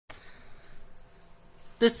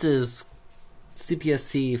This is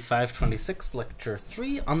cpsc 526, Lecture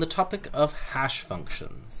 3, on the topic of hash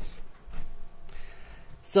functions.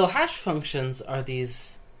 So hash functions are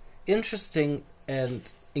these interesting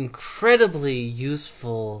and incredibly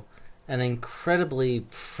useful and incredibly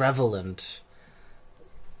prevalent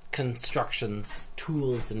constructions,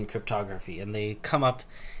 tools in cryptography, and they come up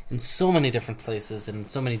in so many different places in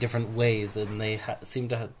so many different ways, and they seem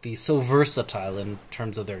to be so versatile in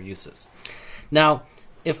terms of their uses. Now,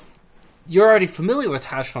 if you're already familiar with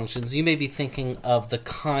hash functions, you may be thinking of the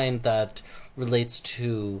kind that relates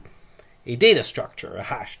to a data structure, a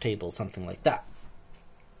hash table, something like that.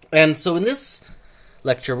 And so in this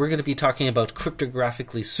lecture, we're going to be talking about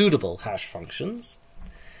cryptographically suitable hash functions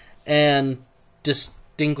and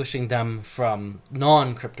distinguishing them from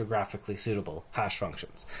non-cryptographically suitable hash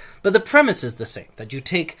functions. But the premise is the same, that you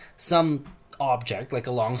take some object, like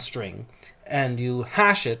a long string, and you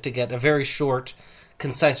hash it to get a very short,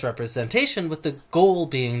 concise representation, with the goal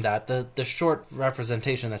being that the short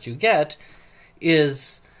representation that you get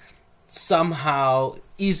is somehow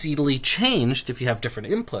easily changed if you have different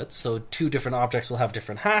inputs, so two different objects will have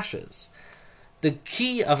different hashes. The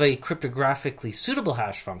key of a cryptographically suitable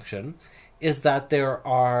hash function is that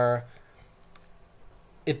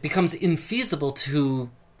it becomes infeasible to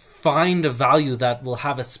find a value that will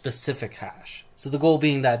have a specific hash. So the goal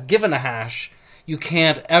being that given a hash, you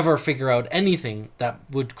can't ever figure out anything that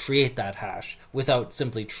would create that hash without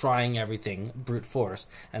simply trying everything brute force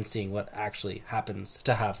and seeing what actually happens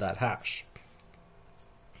to have that hash.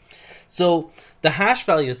 So the hash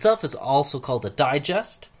value itself is also called a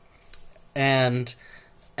digest, and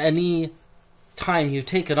any time you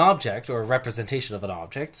take an object or a representation of an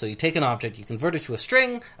object, so you take an object, you convert it to a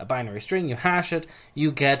string, a binary string, you hash it,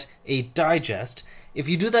 you get a digest. If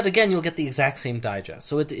you do that again, you'll get the exact same digest.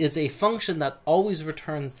 So it is a function that always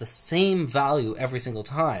returns the same value every single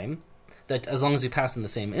time, that as long as you pass in the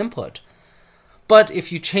same input. But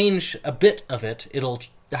if you change a bit of it, it'll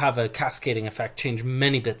have a cascading effect, change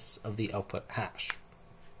many bits of the output hash.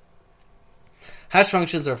 Hash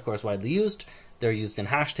functions are, of course, widely used. They're used in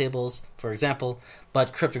hash tables, for example,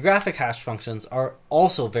 but cryptographic hash functions are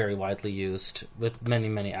also very widely used with many,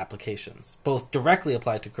 many applications, both directly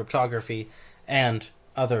applied to cryptography and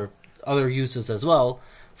other uses as well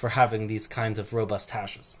for having these kinds of robust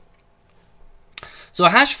hashes. So a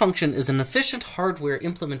hash function is an efficient hardware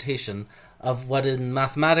implementation of what in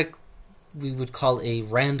mathematics we would call a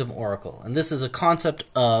random oracle. And this is a concept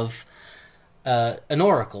of an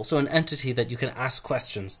oracle, so an entity that you can ask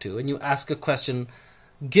questions to, and you ask a question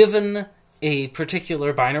given a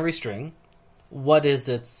particular binary string, what is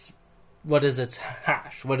its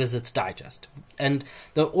hash, what is its digest, and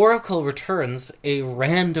the oracle returns a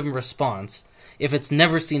random response if it's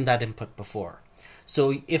never seen that input before.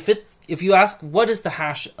 So if you ask what is the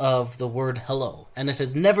hash of the word hello, and it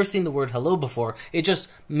has never seen the word hello before, it just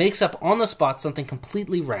makes up on the spot something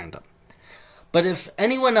completely random. But if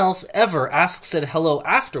anyone else ever asks it hello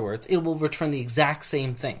afterwards, it will return the exact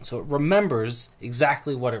same thing. So it remembers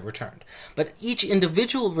exactly what it returned. But each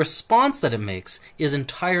individual response that it makes is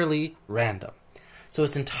entirely random. So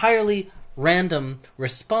it's entirely random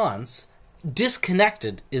response,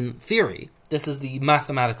 disconnected in theory. This is the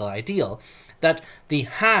mathematical ideal, that the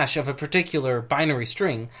hash of a particular binary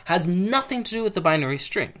string has nothing to do with the binary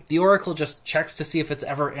string. The oracle just checks to see if it's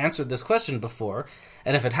ever answered this question before,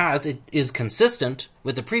 and if it has, it is consistent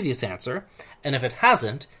with the previous answer, and if it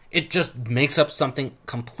hasn't, it just makes up something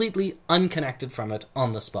completely unconnected from it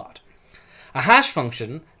on the spot. A hash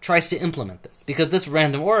function tries to implement this, because this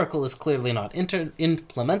random oracle is clearly not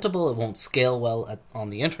implementable. It won't scale well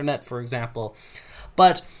on the internet, for example.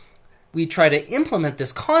 But we try to implement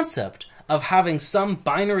this concept of having some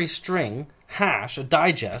binary string hash, a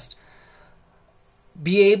digest,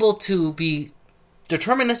 be able to be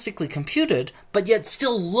deterministically computed, but yet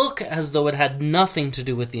still look as though it had nothing to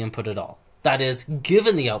do with the input at all. That is,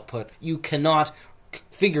 given the output, you cannot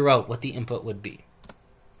figure out what the input would be.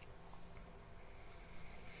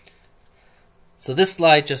 So this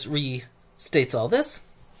slide just restates all this.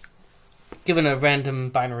 Given a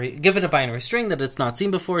binary string that it's not seen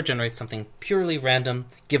before, it generates something purely random,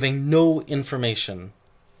 giving no information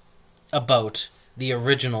about the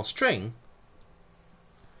original string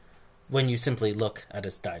when you simply look at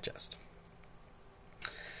its digest.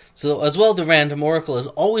 So as well, the random oracle is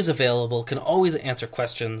always available, can always answer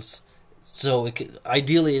questions, so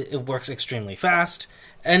ideally it works extremely fast.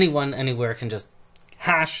 Anyone, anywhere can just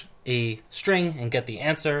hash a string and get the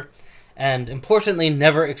answer, and importantly,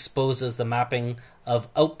 never exposes the mapping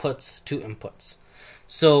of outputs to inputs.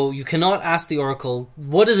 So you cannot ask the oracle,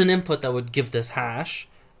 what is an input that would give this hash?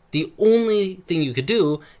 The only thing you could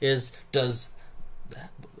do is, does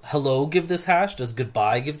hello give this hash? Does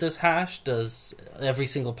goodbye give this hash? Does every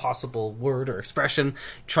single possible word or expression?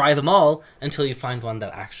 Try them all until you find one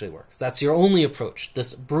that actually works. That's your only approach,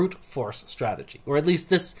 this brute force strategy, or at least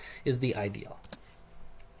this is the ideal.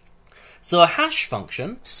 So a hash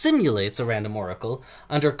function simulates a random oracle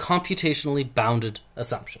under computationally bounded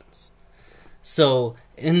assumptions. So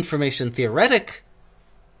information theoretic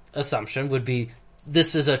assumption would be,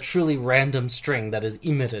 this is a truly random string that is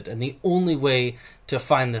emitted, and the only way to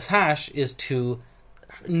find this hash is to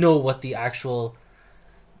know what the actual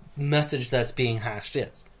message that's being hashed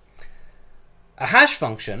is. A hash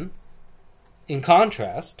function, in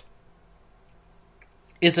contrast,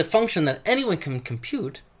 is a function that anyone can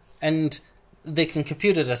compute, and they can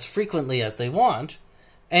compute it as frequently as they want,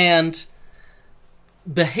 and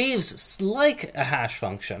behaves like a hash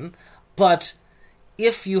function, but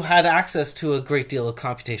if you had access to a great deal of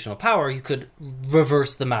computational power, you could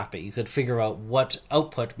reverse the mapping. You could figure out what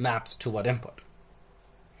output maps to what input.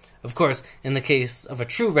 Of course, in the case of a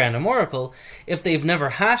true random oracle, if they've never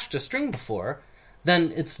hashed a string before,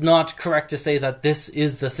 then it's not correct to say that this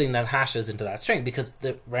is the thing that hashes into that string, because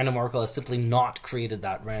the random oracle has simply not created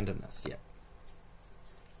that randomness yet.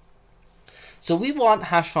 So we want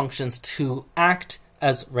hash functions to act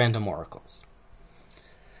as random oracles.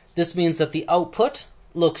 This means that the output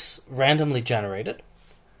looks randomly generated.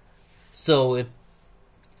 So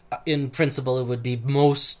in principle, it would be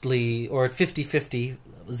mostly, or 50-50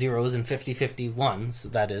 zeros and 50-50 ones,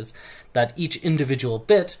 that is, that each individual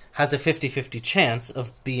bit has a 50-50 chance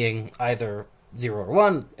of being either 0 or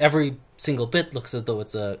 1. Every single bit looks as though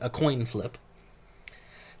it's a coin flip.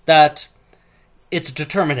 That it's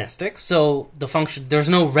deterministic, so the function, there's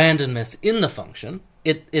no randomness in the function.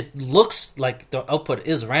 It looks like the output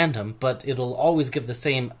is random, but it'll always give the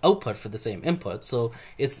same output for the same input, so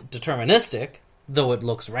it's deterministic, though it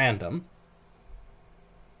looks random.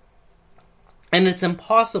 And it's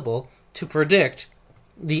impossible to predict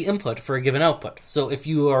the input for a given output. So if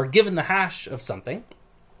you are given the hash of something,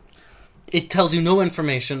 it tells you no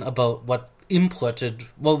information about what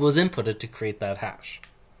was inputted to create that hash.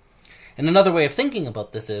 And another way of thinking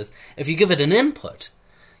about this is, if you give it an input,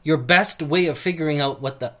 your best way of figuring out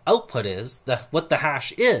what the output is, what the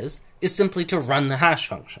hash is simply to run the hash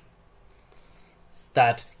function.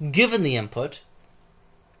 That, given the input,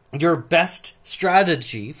 your best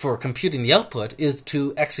strategy for computing the output is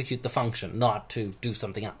to execute the function, not to do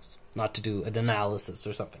something else, not to do an analysis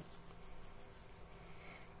or something.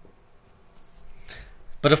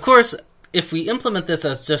 But of course, if we implement this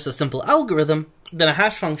as just a simple algorithm, then a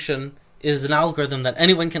hash function is an algorithm that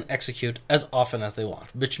anyone can execute as often as they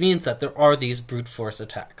want, which means that there are these brute force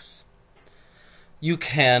attacks. You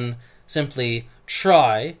can simply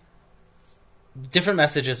try different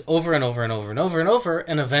messages over and over and over and over and over,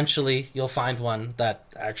 and eventually you'll find one that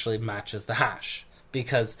actually matches the hash.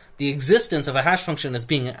 Because the existence of a hash function as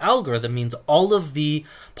being an algorithm means all of the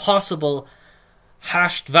possible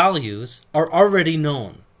hashed values are already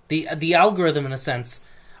known. The algorithm, in a sense,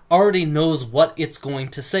 already knows what it's going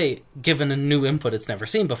to say given a new input it's never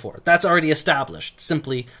seen before. That's already established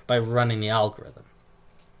simply by running the algorithm.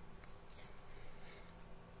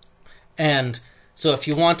 And so if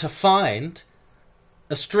you want to find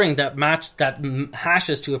a string that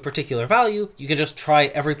hashes to a particular value, you can just try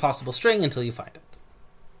every possible string until you find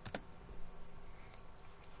it.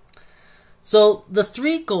 So the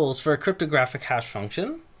 3 goals for a cryptographic hash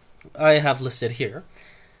function I have listed here.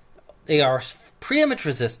 They are preimage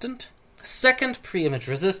resistant, second preimage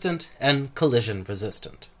resistant, and collision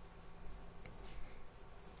resistant.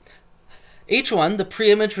 H1, the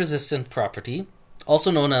preimage resistant property, also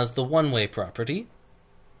known as the one-way property,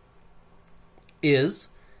 is,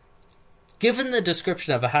 given the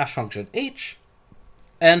description of a hash function h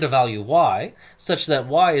and a value y, such that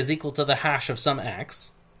y is equal to the hash of some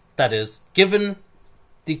x, that is, given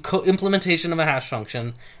the implementation of a hash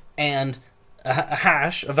function and a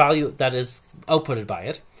hash, a value that is outputted by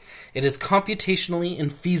it, it is computationally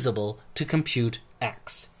infeasible to compute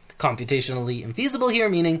x. Computationally infeasible here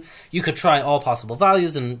meaning you could try all possible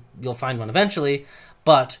values and you'll find one eventually,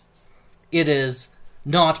 but it is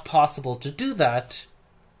not possible to do that,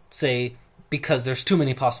 say, because there's too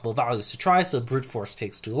many possible values to try, so brute force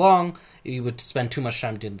takes too long, you would spend too much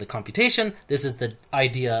time doing the computation. This is the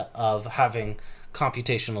idea of having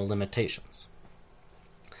computational limitations.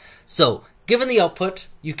 So, given the output,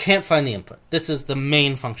 you can't find the input. This is the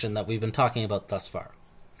main function that we've been talking about thus far.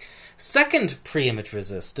 Second preimage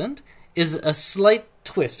resistant is a slight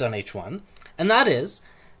twist on h1, and that is,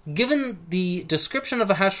 given the description of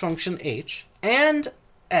a hash function h and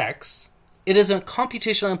x, it is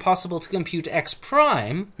computationally impossible to compute x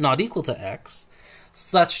prime not equal to x,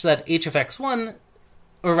 such that h of x1,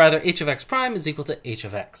 or rather h of x prime, is equal to h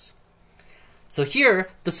of x. So here,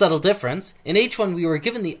 the subtle difference, in h1 we were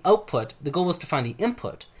given the output, the goal was to find the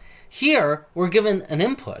input. Here, we're given an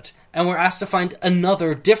input, and we're asked to find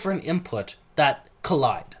another different input that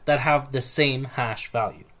collide, that have the same hash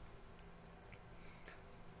value.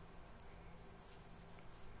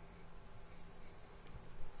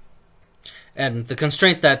 And the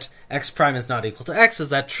constraint that x prime is not equal to x is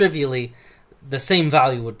that trivially the same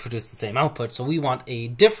value would produce the same output, so we want a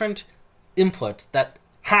different input that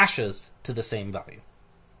hashes to the same value.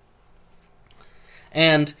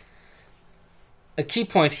 And a key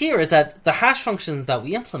point here is that the hash functions that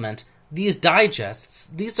we implement, these digests,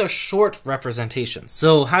 these are short representations.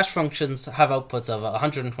 So hash functions have outputs of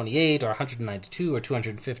 128 or 192 or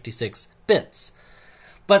 256 bits.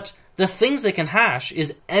 But the things they can hash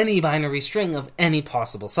is any binary string of any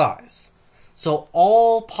possible size. So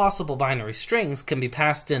all possible binary strings can be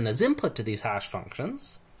passed in as input to these hash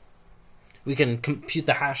functions. We can compute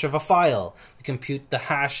the hash of a file. We compute the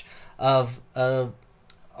hash of an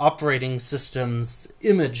operating system's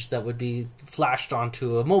image that would be flashed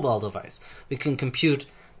onto a mobile device. We can compute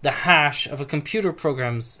the hash of a computer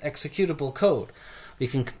program's executable code. We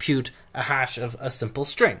can compute a hash of a simple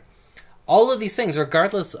string. All of these things,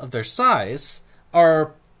 regardless of their size,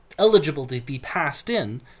 are eligible to be passed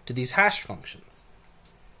in to these hash functions.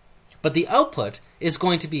 But the output is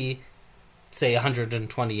going to be, say,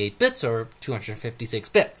 128 bits or 256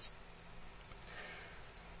 bits.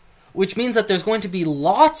 Which means that there's going to be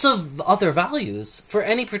lots of other values for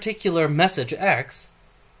any particular message x.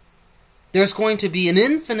 There's going to be an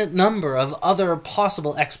infinite number of other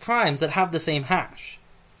possible x primes that have the same hash.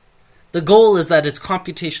 The goal is that it's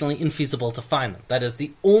computationally infeasible to find them. That is,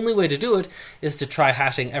 the only way to do it is to try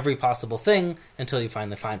hashing every possible thing until you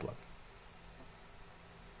finally find one.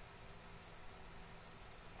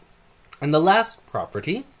 And the last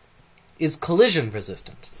property is collision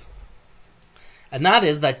resistance. And that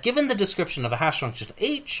is that given the description of a hash function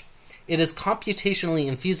h, it is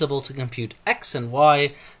computationally infeasible to compute x and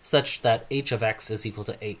y such that h of x is equal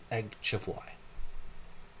to h of y.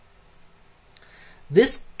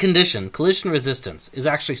 This condition, collision resistance, is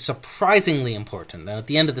actually surprisingly important, and at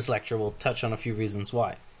the end of this lecture we'll touch on a few reasons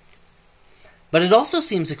why. But it also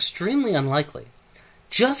seems extremely unlikely.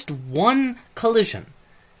 Just one collision,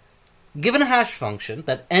 given a hash function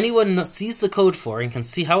that anyone sees the code for and can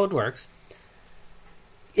see how it works,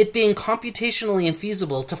 it being computationally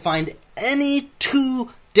infeasible to find any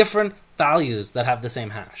two different values that have the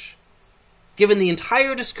same hash, given the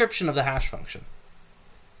entire description of the hash function.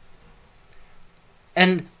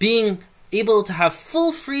 And being able to have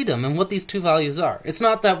full freedom in what these two values are. It's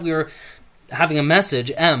not that we're having a message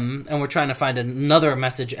m and we're trying to find another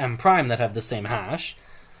message m prime that have the same hash,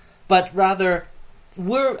 but rather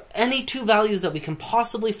we're any two values that we can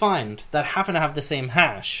possibly find that happen to have the same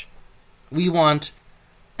hash. We want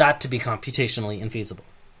that to be computationally infeasible.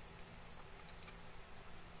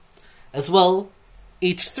 As well,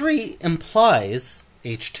 h3 implies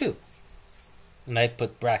h2. And I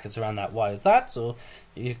put brackets around that. Why is that? So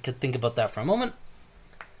you could think about that for a moment.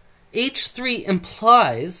 h3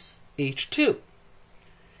 implies h2.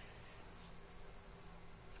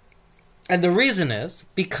 And the reason is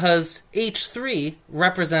because h3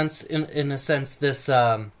 represents, in a sense, this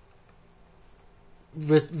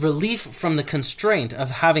relief from the constraint of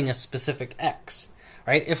having a specific x.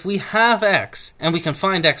 Right? If we have x and we can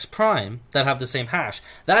find x prime that have the same hash,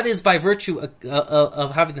 that is by virtue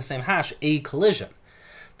of having the same hash a collision.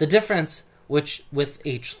 The difference with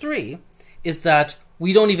h3 is that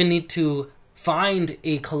we don't even need to find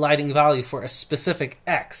a colliding value for a specific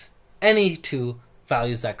x. Any two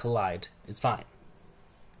values that collide is fine.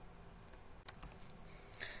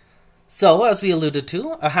 So, as we alluded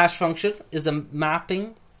to, a hash function is a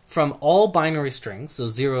mapping from all binary strings, so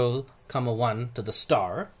 0, 1 to the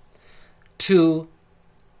star, to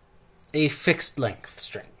a fixed length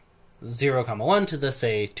string, 0, 1 to the,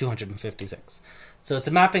 say, 256. So it's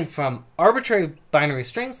a mapping from arbitrary binary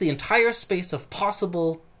strings, the entire space of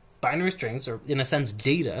possible binary strings, or in a sense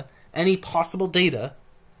data, any possible data,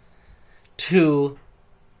 to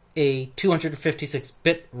a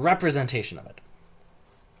 256-bit representation of it.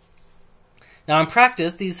 Now in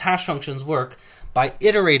practice, these hash functions work by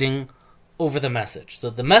iterating over the message. So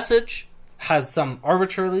the message has some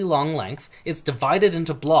arbitrarily long length, it's divided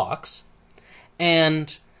into blocks,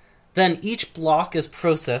 and then each block is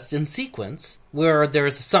processed in sequence where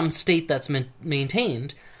there's some state that's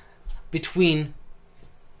maintained between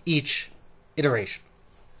each iteration.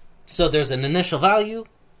 So there's an initial value,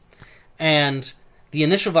 and the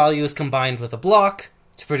initial value is combined with a block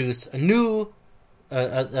to produce a new,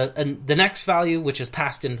 the next value, which is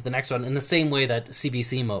passed into the next one in the same way that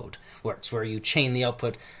CBC mode works, where you chain the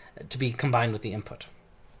output to be combined with the input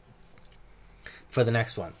for the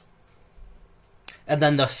next one. And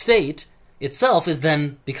then the state itself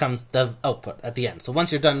becomes the output at the end. So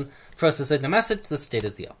once you're done processing the message, the state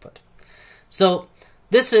is the output. So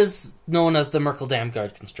this is known as the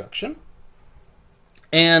Merkle-Damgard construction.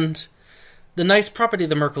 And the nice property of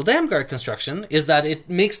the Merkle-Damgard construction is that it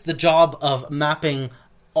makes the job of mapping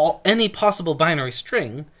any possible binary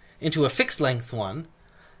string into a fixed length one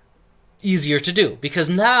easier to do. Because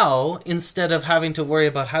now, instead of having to worry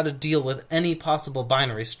about how to deal with any possible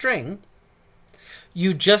binary string,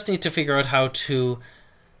 you just need to figure out how to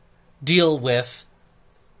deal with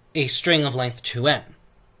a string of length 2n.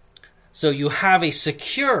 So you have a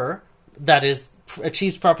secure, that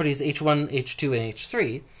achieves properties h1, h2, and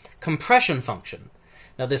h3, compression function.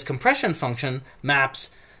 Now this compression function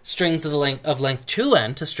maps strings of length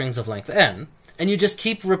 2n to strings of length n, and you just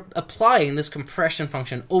keep applying this compression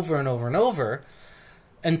function over and over and over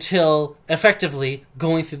until effectively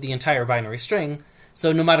going through the entire binary string.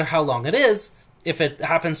 So no matter how long it is, if it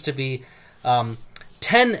happens to be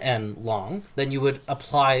 10n long, then you would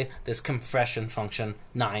apply this compression function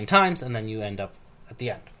 9 times, and then you end up at the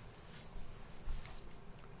end.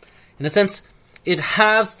 In a sense, it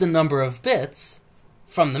halves the number of bits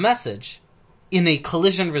from the message in a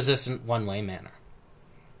collision-resistant one-way manner.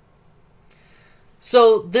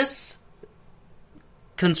 So this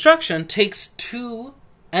construction takes 2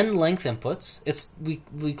 n-length inputs.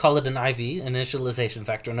 We call it an IV, initialization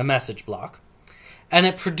vector, and a message block. And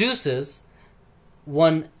it produces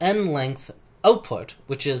one n-length output,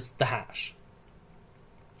 which is the hash.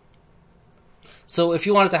 So if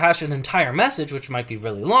you wanted to hash an entire message, which might be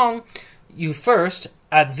really long, you first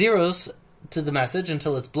add zeros to the message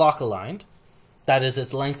until it's block aligned. That is,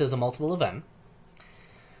 its length is a multiple of n.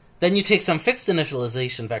 Then you take some fixed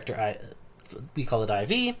initialization vector, we call it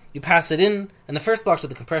IV, you pass it in the first block to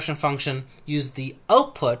the compression function, use the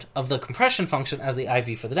output of the compression function as the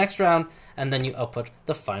IV for the next round, and then you output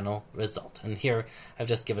the final result. And here I've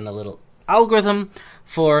just given a little algorithm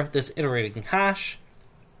for this iterating hash.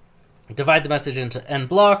 Divide the message into n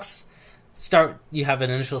blocks. You have an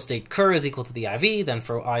initial state cur is equal to the IV, then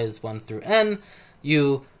for I is 1 through n,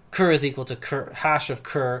 cur is equal to hash of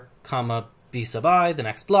cur, comma, b sub I, the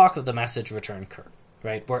next block of the message return cur.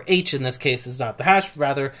 Right, where h in this case is not the hash,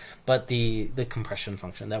 but the compression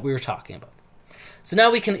function that we were talking about. So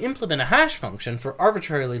now we can implement a hash function for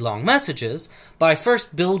arbitrarily long messages by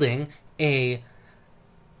first building a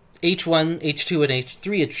h1, h2, and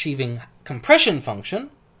h3 achieving compression function,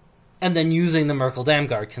 and then using the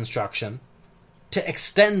Merkle-Damgard construction to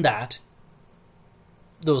extend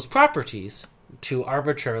those properties to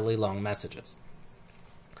arbitrarily long messages.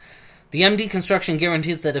 The MD construction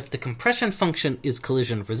guarantees that if the compression function is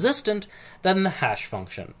collision resistant, then the hash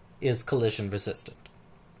function is collision resistant.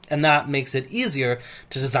 And that makes it easier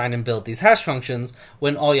to design and build these hash functions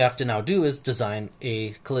when all you have to now do is design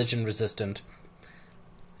a collision resistant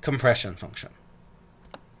compression function.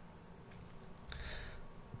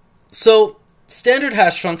 So standard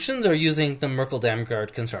hash functions are using the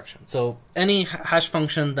Merkle-Damgard construction. So any hash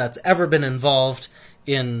function that's ever been involved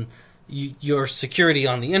in your security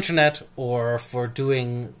on the internet or for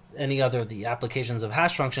doing any other of the applications of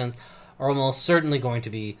hash functions are almost certainly going to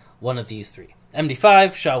be one of these three.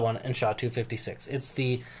 MD5, SHA-1, and SHA-256. It's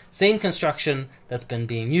the same construction that's been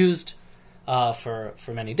being used for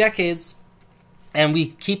many decades, and we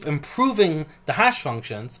keep improving the hash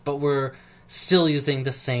functions, but we're still using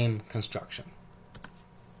the same construction.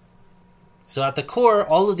 So at the core,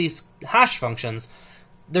 all of these hash functions,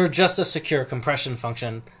 they're just a secure compression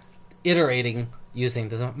function iterating using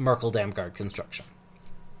the Merkle-Damgard construction.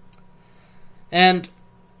 And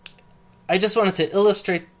I just wanted to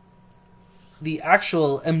illustrate the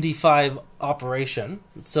actual MD5 operation.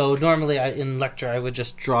 So normally in lecture I would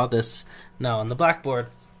just draw this now on the blackboard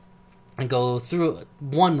and go through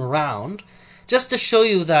one round just to show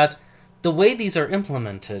you that the way these are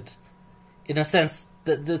implemented, in a sense,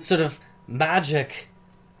 the sort of magic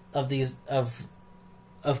of these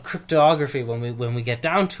of cryptography when we get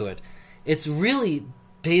down to it, it's really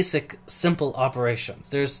basic, simple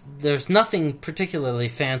operations. There's nothing particularly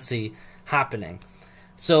fancy happening.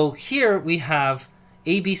 So here we have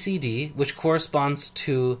ABCD, which corresponds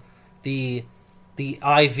to the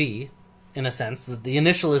IV, in a sense, the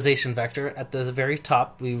initialization vector at the very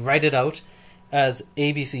top. We write it out as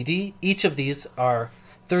ABCD. Each of these are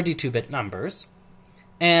 32-bit numbers.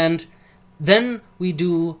 And then we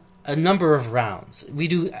do a number of rounds. We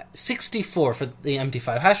do 64 for the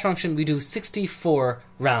MD5 hash function. We do 64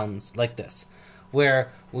 rounds like this,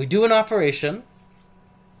 where we do an operation,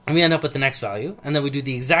 and we end up with the next value, and then we do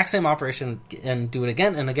the exact same operation and do it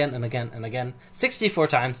again and again and again and again, 64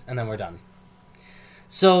 times, and then we're done.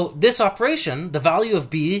 So this operation, the value of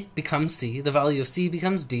B becomes C, the value of C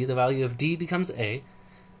becomes D, the value of D becomes A.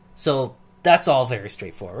 So that's all very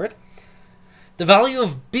straightforward. The value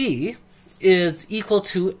of B is equal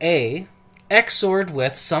to A XORed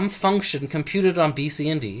with some function computed on B, C,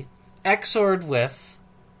 and D, XORed with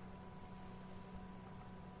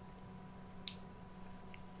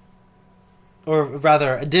or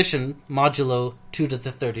rather addition modulo 2 to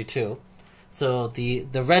the 32. So the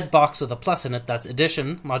red box with a plus in it, that's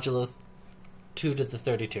addition modulo 2 to the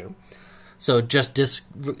 32. So just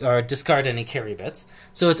discard any carry bits.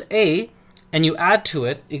 So it's A, and you add to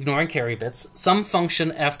it, ignoring carry bits, some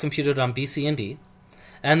function f computed on B, C, and D,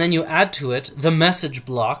 and then you add to it the message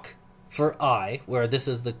block for I, where this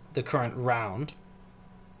is the current round.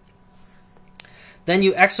 Then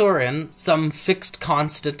you XOR in some fixed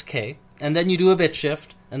constant k, and then you do a bit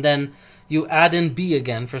shift, and then you add in B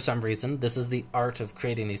again for some reason. This is the art of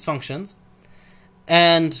creating these functions.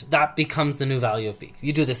 And that becomes the new value of B.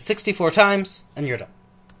 You do this 64 times, and you're done.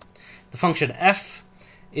 The function f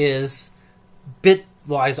is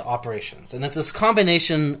bitwise operations, and it's this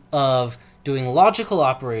combination of doing logical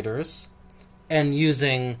operators and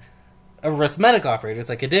using arithmetic operators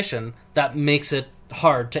like addition that makes it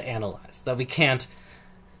hard to analyze, that we can't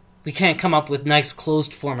come up with nice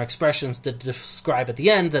closed form expressions to describe at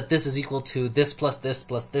the end that this is equal to this plus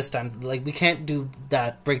this times. Like, we can't do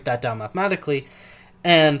that, break that down mathematically,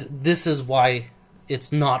 and this is why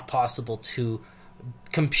it's not possible to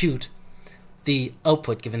compute the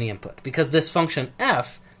output given the input, because this function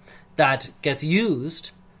f that gets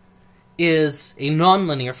used is a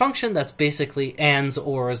nonlinear function that's basically ands,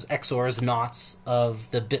 ors, xors, nots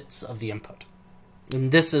of the bits of the input.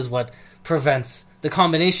 And this is what prevents the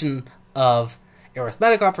combination of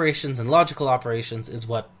arithmetic operations and logical operations is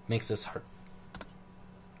what makes this hard.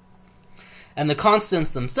 And the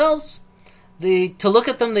constants themselves, to look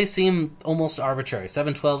at them, they seem almost arbitrary.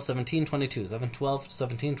 7, 12, 17, 22. 7, 12,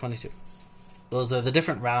 17, 22. Those are the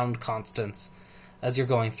different round constants as you're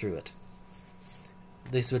going through it.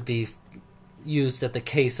 This would be used at the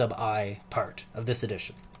k sub I part of this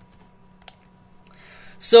addition.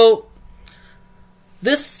 So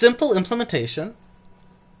this simple implementation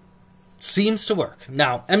seems to work.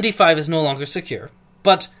 Now, MD5 is no longer secure,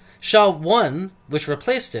 but SHA-1, which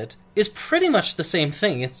replaced it, is pretty much the same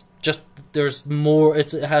thing. It's just there's more.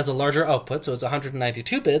 It has a larger output, so it's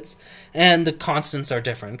 192 bits, and the constants are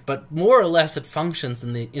different, but more or less it functions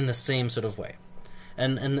in the same sort of way.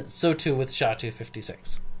 And so too with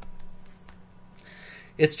SHA-256.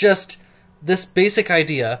 It's just this basic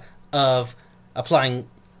idea of applying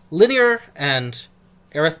linear and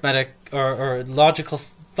arithmetic or logical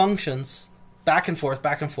functions back and forth,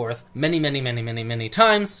 many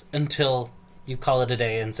times until you call it a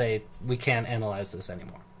day and say, we can't analyze this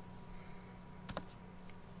anymore.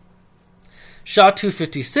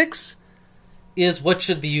 SHA-256 is what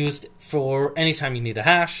should be used for any time you need a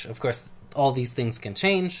hash. Of course, all these things can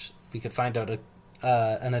change. We could find out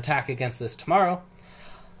an attack against this tomorrow.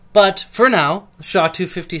 But for now,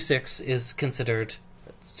 SHA-256 is considered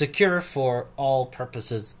secure for all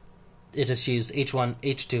purposes. It achieves H1,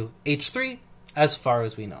 H2, H3, as far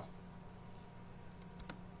as we know.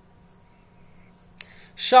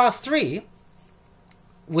 SHA-3,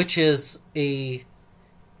 which is a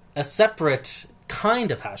separate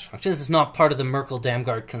kind of hash function. This is not part of the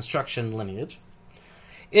Merkle-Damgard construction lineage.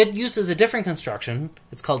 It uses a different construction.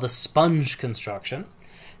 It's called a sponge construction.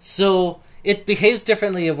 So it behaves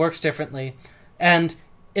differently, it works differently, and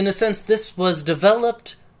in a sense this was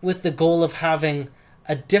developed with the goal of having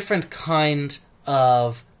a different kind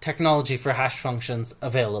of technology for hash functions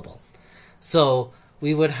available. So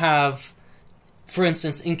we would have, for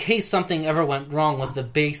instance, in case something ever went wrong with the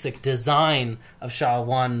basic design of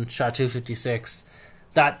SHA-1, SHA-256,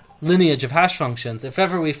 that lineage of hash functions, if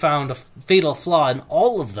ever we found a fatal flaw in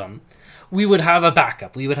all of them, we would have a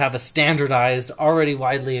backup. We would have a standardized, already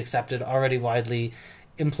widely accepted, already widely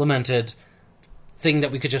implemented thing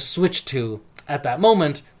that we could just switch to at that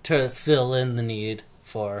moment to fill in the need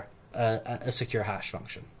for a secure hash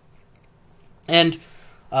function. And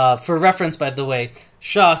for reference, by the way,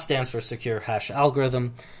 SHA stands for Secure Hash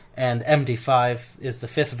Algorithm, and MD5 is the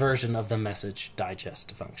 5th version of the message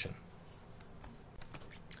digest function.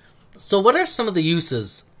 So what are some of the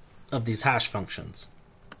uses of these hash functions?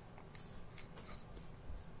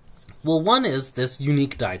 Well, one is this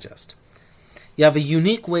unique digest. you have a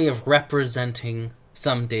unique way of representing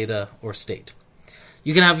some data or state.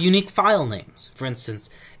 You can have unique file names. For instance,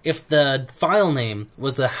 if the file name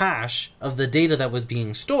was the hash of the data that was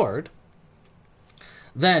being stored,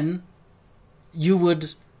 then you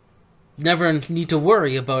would never need to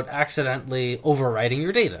worry about accidentally overwriting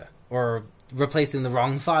your data or replacing the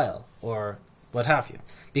wrong file or what have you.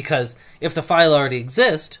 Because if the file already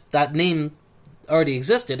exists, that name already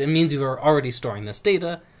existed, it means you are already storing this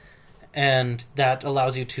data, and that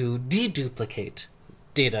allows you to deduplicate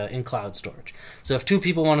data in cloud storage. So if two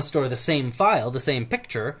people want to store the same file, the same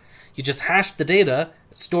picture, you just hash the data,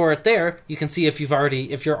 store it there. You can see if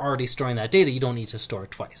you're already storing that data, you don't need to store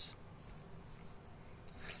it twice.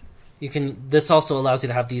 This also allows you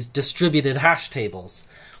to have these distributed hash tables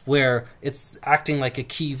where it's acting like a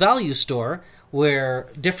key value store where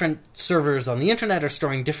different servers on the internet are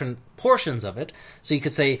storing different portions of it. So you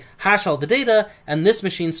could say hash all the data, and this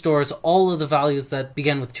machine stores all of the values that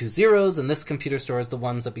begin with 2 zeros, and this computer stores the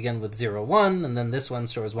ones that begin with 0, 1, and then this one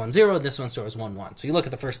stores 1, 0, and this one stores 1, 1. So you look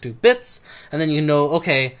at the first 2 bits, and then you know,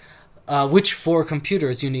 okay, which of the 4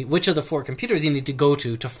 computers you need to go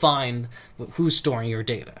to find who's storing your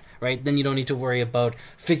data, right? Then you don't need to worry about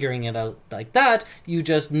figuring it out like that. You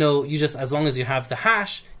just know, as long as you have the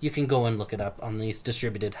hash, you can go and look it up on these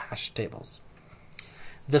distributed hash tables.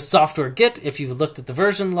 The software Git, if you looked at the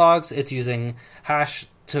version logs, it's using hash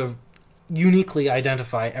to uniquely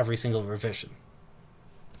identify every single revision.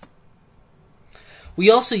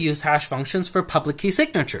 We also use hash functions for public key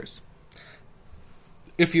signatures.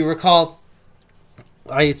 If you recall,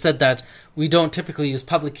 I said that we don't typically use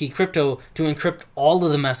public key crypto to encrypt all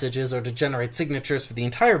of the messages or to generate signatures for the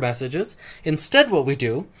entire messages. Instead, what we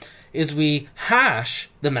do is we hash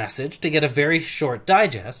the message to get a very short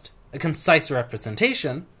digest, a concise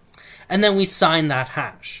representation, and then we sign that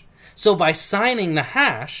hash. So by signing the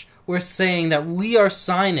hash, we're saying that we are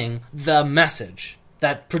signing the message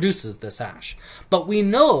that produces this hash. But we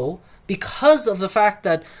know, because of the fact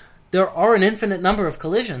that there are an infinite number of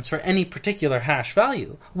collisions for any particular hash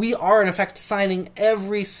value, we are in effect signing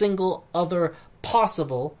every single other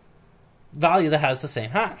possible value that has the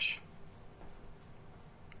same hash.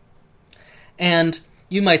 And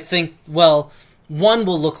you might think, well, one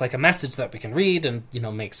will look like a message that we can read and,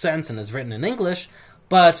 make sense and is written in English,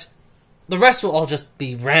 but the rest will all just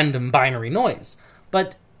be random binary noise.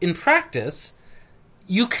 But in practice,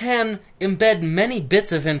 you can embed many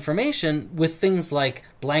bits of information with things like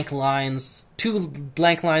blank lines, 2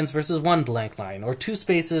 blank lines versus 1 blank line, or 2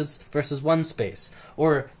 spaces versus 1 space,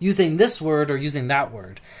 or using this word or using that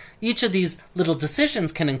word. Each of these little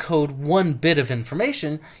decisions can encode 1 bit of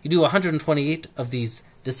information. You do 128 of these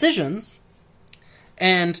decisions,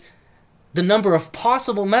 and the number of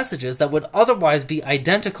possible messages that would otherwise be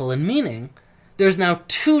identical in meaning, there's now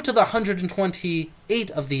 2 to the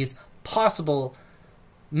 128 of these possible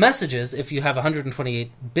messages if you have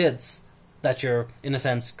 128 bits that you're, in a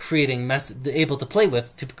sense, able to play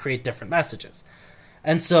with to create different messages.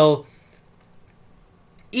 And so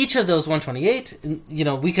each of those 128,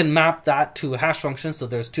 we can map that to a hash function. So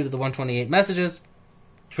there's 2 to the 128 messages,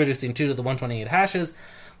 producing 2 to the 128 hashes.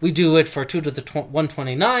 We do it for 2 to the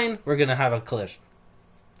 129, we're going to have a collision.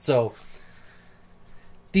 So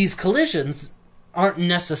these collisions aren't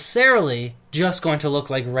necessarily just going to look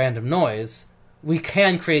like random noise. We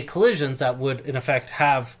can create collisions that would, in effect,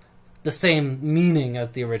 have the same meaning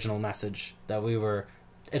as the original message that we were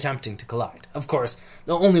attempting to collide. Of course,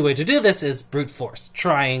 the only way to do this is brute force,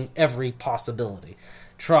 trying every possibility.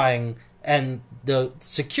 And the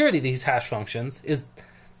security of these hash functions is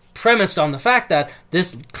premised on the fact that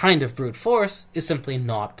this kind of brute force is simply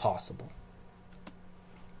not possible.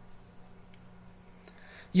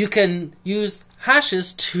 You can use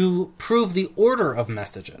hashes to prove the order of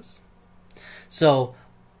messages. So,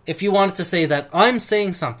 if you wanted to say that I'm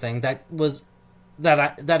saying something that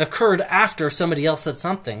occurred after somebody else said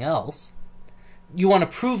something else, you want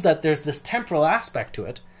to prove that there's this temporal aspect to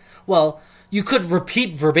it. Well, you could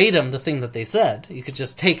repeat verbatim the thing that they said. You could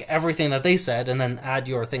just take everything that they said and then add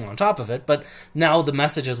your thing on top of it. But now the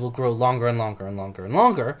messages will grow longer and longer and longer and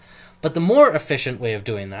longer. But the more efficient way of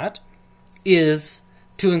doing that is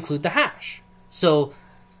to include the hash. So,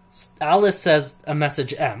 Alice says a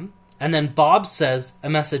message M. And then Bob says a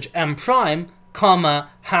message M prime, comma,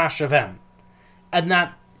 hash of M. And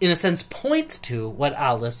that, in a sense, points to what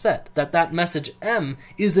Alice said, that message M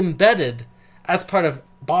is embedded as part of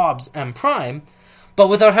Bob's M prime, but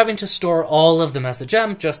without having to store all of the message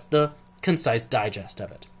M, just the concise digest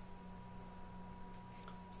of it.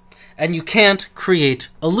 And you can't create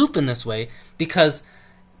a loop in this way, because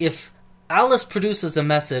if Alice produces a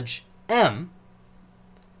message M,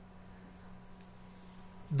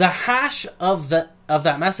 the hash of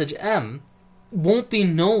that message M won't be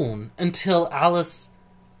known until Alice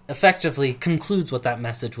effectively concludes what that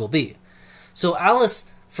message will be. So Alice,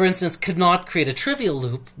 for instance, could not create a trivial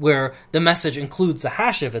loop where the message includes the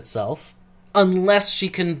hash of itself unless she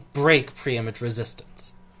can break preimage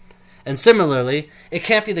resistance. And similarly, it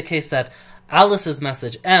can't be the case that Alice's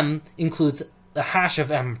message M includes the hash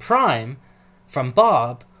of M prime from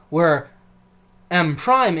Bob, where M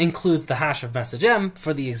prime includes the hash of message M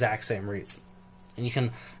for the exact same reason. And you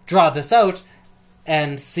can draw this out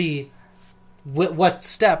and see what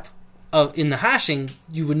step in the hashing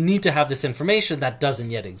you would need to have this information that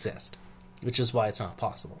doesn't yet exist, which is why it's not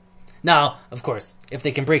possible. Now, of course, if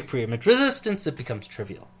they can break preimage resistance, it becomes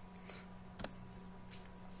trivial.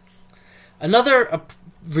 Another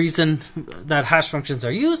reason that hash functions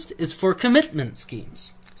are used is for commitment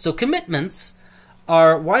schemes. So commitments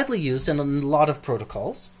are widely used in a lot of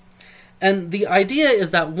protocols, and the idea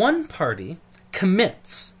is that one party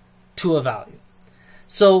commits to a value.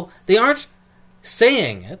 So they aren't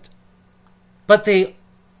saying it, but they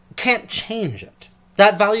can't change it.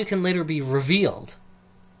 That value can later be revealed.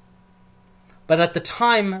 But at the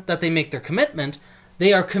time that they make their commitment,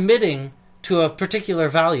 they are committing to a particular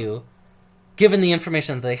value given the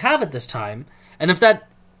information that they have at this time, and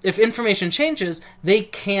if information changes, they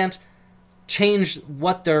can't change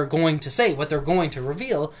what they're going to say, what they're going to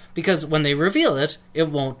reveal, because when they reveal it, it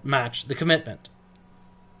won't match the commitment.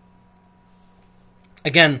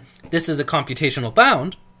 Again, this is a computational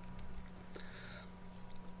bound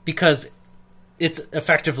because it's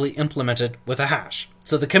effectively implemented with a hash.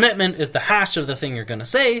 So the commitment is the hash of the thing you're going to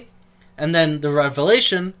say, and then the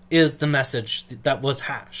revelation is the message that was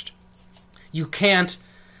hashed. You can't,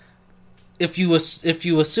 if you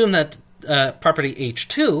assume that property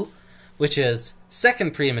H2, which is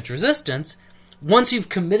second preimage resistance, once you've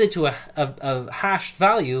committed to a hashed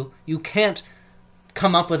value, you can't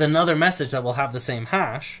come up with another message that will have the same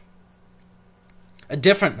hash, a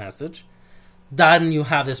different message. Then you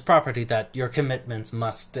have this property that your commitments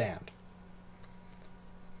must stand.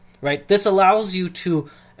 Right? This allows you to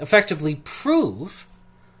effectively prove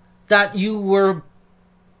that you were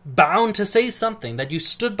bound to say something, that you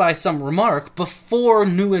stood by some remark before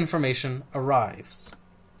new information arrives.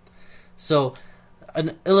 So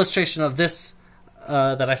an illustration of this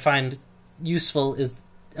that I find useful is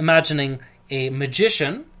imagining a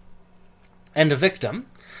magician and a victim.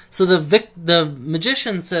 So the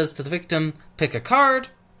magician says to the victim, pick a card,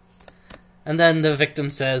 and then the victim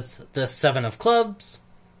says the 7 of clubs.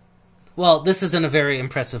 Well, this isn't a very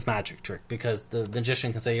impressive magic trick, because the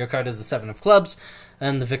magician can say your card is the 7 of clubs,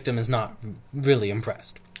 and the victim is not really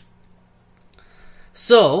impressed.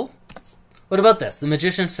 So, what about this? The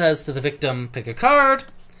magician says to the victim, pick a card.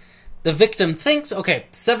 The victim thinks, okay,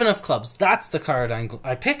 7 of clubs, that's the card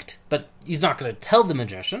I picked, but he's not going to tell the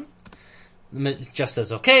magician. The just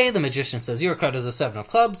says, okay, the magician says, your card is a 7 of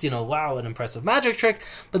clubs, wow, an impressive magic trick.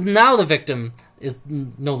 But now the victim is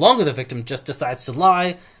no longer the victim, just decides to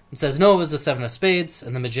lie and says, no, it was the 7 of spades,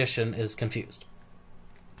 and the magician is confused.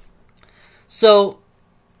 So,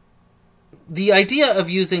 the idea of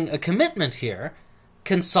using a commitment here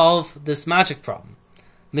can solve this magic problem.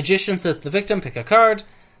 Magician says to the victim, pick a card.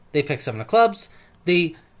 They pick 7 of clubs.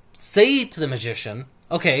 They say to the magician,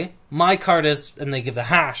 okay, my card is, and they give the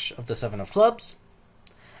hash of the 7 of clubs.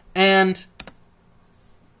 And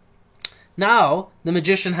now the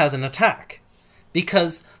magician has an attack,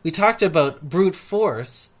 because we talked about brute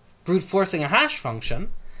forcing a hash function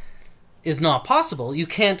is not possible. You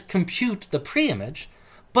can't compute the preimage,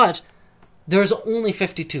 but there's only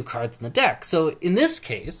 52 cards in the deck. So in this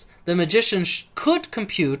case, the magician could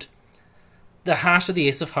compute the hash of the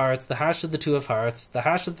ace of hearts, the hash of the 2 of hearts, the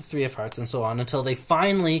hash of the 3 of hearts, and so on, until they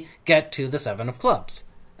finally get to the 7 of clubs.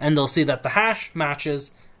 And they'll see that the hash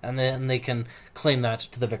matches, and then they can claim that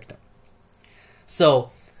to the victim.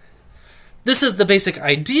 So this is the basic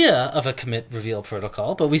idea of a commit-reveal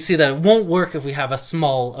protocol, but we see that it won't work if we have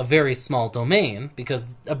a very small domain, because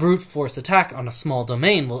a brute force attack on a small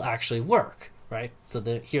domain will actually work, right?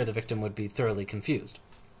 So here the victim would be thoroughly confused.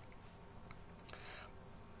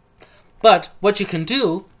 But what you can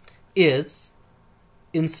do is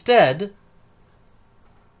instead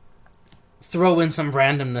throw in some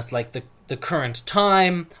randomness, like the current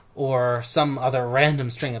time or some other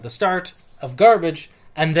random string at the start of garbage,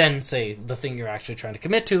 and then say the thing you're actually trying to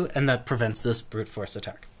commit to, and that prevents this brute force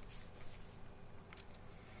attack.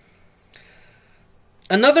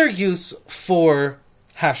 Another use for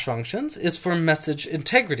hash functions is for message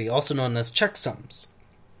integrity, also known as checksums.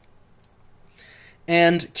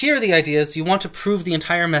 And here the idea is you want to prove the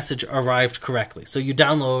entire message arrived correctly. So you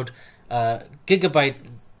download gigabyte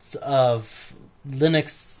of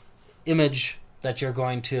Linux image that you're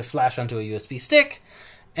going to flash onto a USB stick,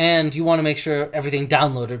 and you want to make sure everything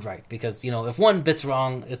downloaded right, because if one bit's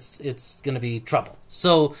wrong, it's going to be trouble.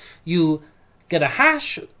 So you get a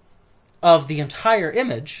hash of the entire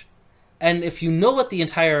image, and if you know what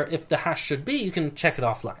if the hash should be, you can check it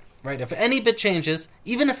offline, right? If any bit changes,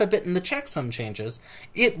 even if a bit in the checksum changes,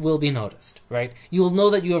 it will be noticed, right? You'll know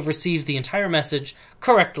that you have received the entire message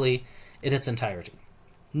correctly in its entirety.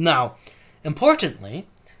 Now, importantly,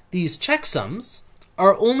 these checksums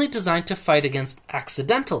are only designed to fight against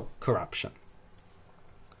accidental corruption.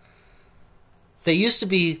 They used to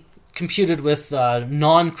be computed with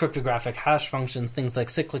non-cryptographic hash functions, things like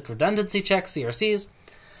cyclic redundancy checks, CRCs,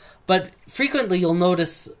 but frequently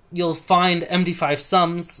you'll find MD5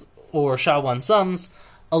 sums or SHA-1 sums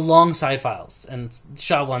alongside files. And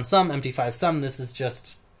SHA-1 sum, MD5 sum, this is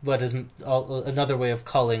just what is another way of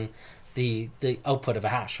calling the output of a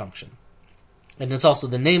hash function. And it's also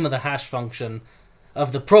the name of the hash function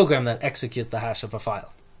of the program that executes the hash of a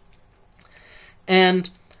file. And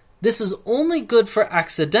this is only good for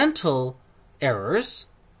accidental errors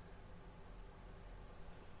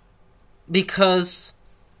because,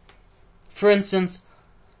 for instance,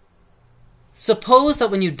 suppose that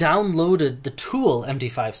when you downloaded the tool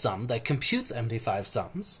MD5 sum that computes MD5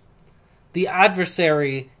 sums, the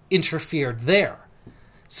adversary interfered there.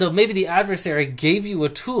 So maybe the adversary gave you a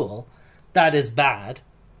tool that is bad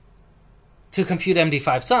to compute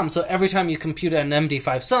MD5 sum, so every time you compute an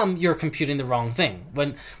MD5 sum, you're computing the wrong thing.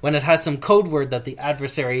 When it has some code word that the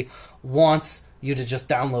adversary wants you to just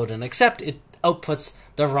download and accept, it outputs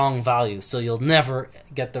the wrong value, so you'll never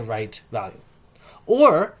get the right value.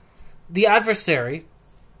 Or the adversary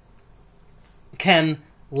can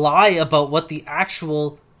lie about what the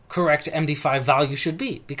actual correct MD5 value should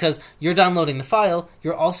be, because you're downloading the file,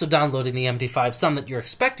 you're also downloading the MD5 sum that you're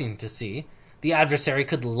expecting to see. The adversary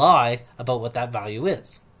could lie about what that value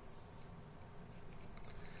is.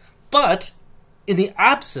 But in the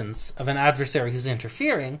absence of an adversary who's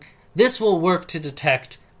interfering, this will work to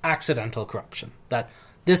detect accidental corruption, that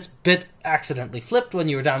this bit accidentally flipped when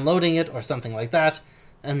you were downloading it or something like that,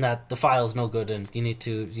 and that the file's no good and you need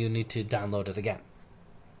to download it again.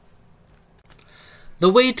 The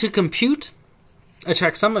way to compute a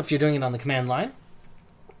checksum, if you're doing it on the command line,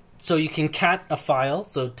 so you can cat a file.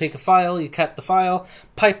 So take a file, you cat the file,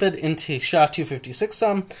 pipe it into SHA-256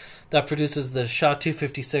 sum that produces the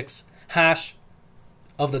SHA-256 hash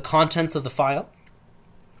of the contents of the file.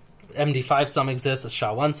 MD5 sum exists, a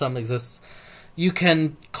SHA-1 sum exists. You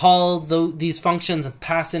can call these functions and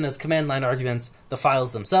pass in as command line arguments the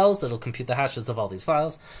files themselves. It'll compute the hashes of all these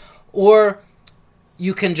files. Or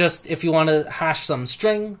you can just, if you want to hash some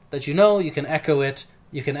string that you can echo it.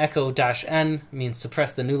 You can echo -n, means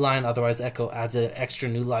suppress the new line, otherwise echo adds an extra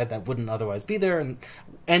new line that wouldn't otherwise be there, and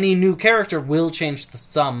any new character will change the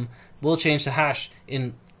sum, will change the hash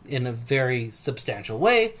in a very substantial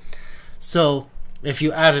way. So if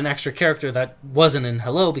you add an extra character that wasn't in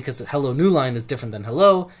hello, because hello new line is different than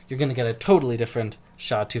hello, you're going to get a totally different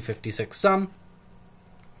SHA-256 sum.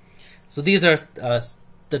 So these are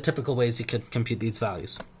the typical ways you could compute these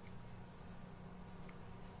values.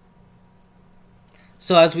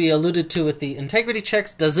 So as we alluded to with the integrity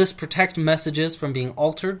checks, does this protect messages from being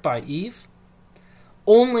altered by Eve?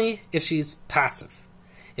 Only if she's passive.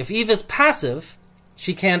 If Eve is passive,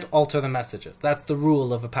 she can't alter the messages. That's the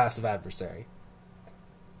rule of a passive adversary.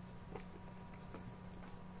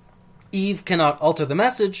 Eve cannot alter the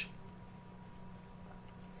message,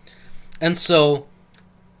 and so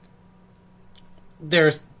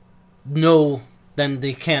then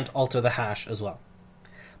they can't alter the hash as well.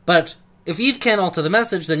 But if Eve can't alter the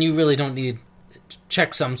message, then you really don't need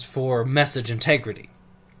checksums for message integrity.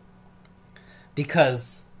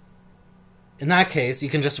 Because in that case, you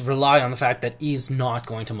can just rely on the fact that Eve's not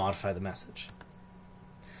going to modify the message.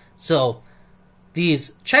 So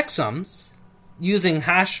these checksums, using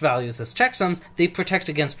hash values as checksums, they protect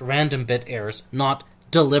against random bit errors, not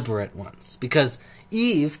deliberate ones. Because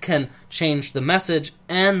Eve can change the message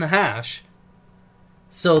and the hash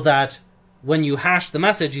so that when you hash the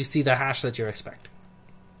message, you see the hash that you're expecting.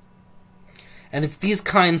 And it's these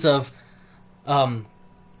kinds of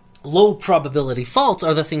low probability faults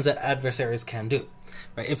are the things that adversaries can do.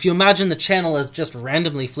 Right? If you imagine the channel as just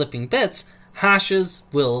randomly flipping bits, hashes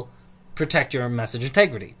will protect your message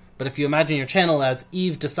integrity. But if you imagine your channel as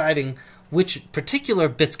Eve deciding which particular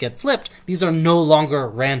bits get flipped, these are no longer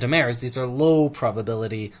random errors. These are low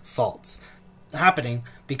probability faults happening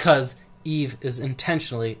because Eve is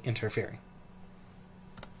intentionally interfering.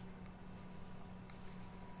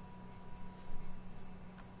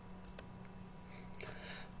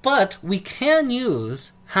 But we can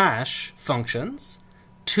use hash functions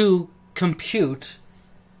to compute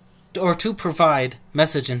or to provide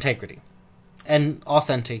message integrity and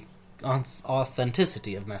authenticity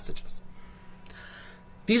of messages.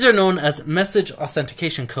 These are known as message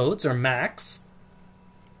authentication codes, or MACs.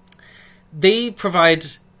 They provide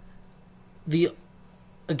a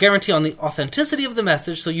guarantee on the authenticity of the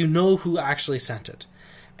message, so you know who actually sent it.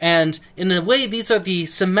 And in a way, these are the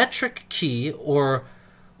symmetric key or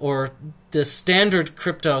the standard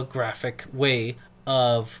cryptographic way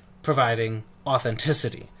of providing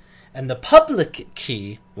authenticity. And the public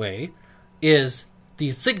key way is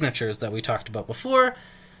these signatures that we talked about before.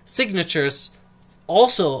 Signatures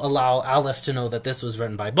also allow Alice to know that this was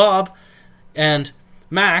written by Bob, and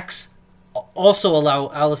MACs also allow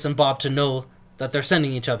Alice and Bob to know that they're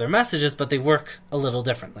sending each other messages, but they work a little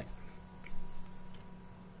differently.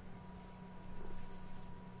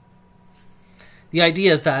 The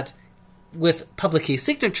idea is that with public key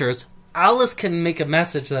signatures, Alice can make a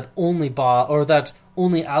message that only Bob, or that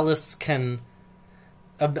only Alice can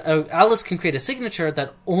create a signature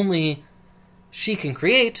that only she can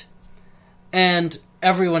create, and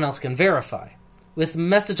everyone else can verify. With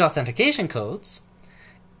message authentication codes,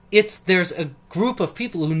 there's a group of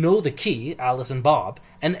people who know the key, Alice and Bob,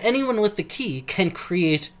 and anyone with the key can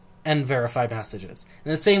create and verify messages.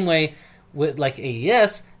 In the same way, with like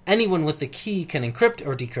AES, anyone with the key can encrypt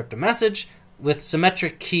or decrypt a message. With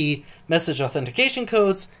symmetric key message authentication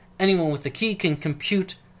codes, anyone with the key can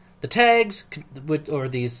compute the tags, or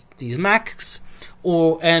these MACs,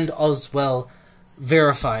 and as well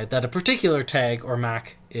verify that a particular tag or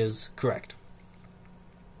MAC is correct.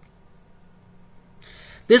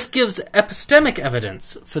 This gives epistemic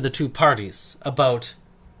evidence for the two parties about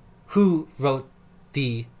who wrote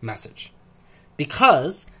the message.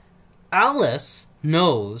 Because Alice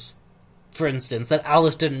knows, for instance, that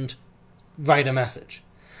Alice didn't write a message.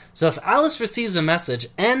 So if Alice receives a message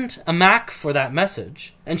and a MAC for that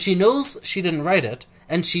message, and she knows she didn't write it,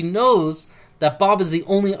 and she knows that Bob is the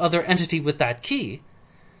only other entity with that key,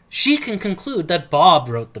 she can conclude that Bob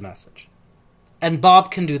wrote the message. And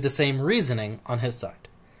Bob can do the same reasoning on his side.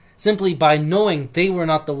 Simply by knowing they were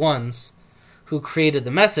not the ones who created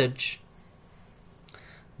the message,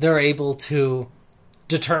 they're able to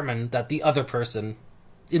determine that the other person,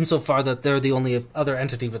 insofar that they're the only other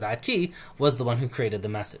entity with that key, was the one who created the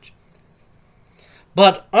message.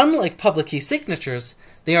 But unlike public key signatures,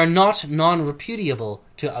 they are not non-repudiable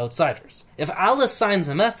to outsiders. If Alice signs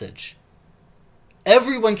a message,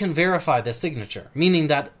 everyone can verify the signature, meaning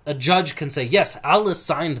that a judge can say, yes, Alice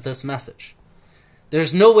signed this message.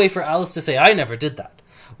 There's no way for Alice to say, I never did that.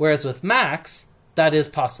 Whereas with MACs, that is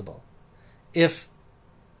possible. If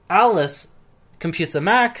Alice computes a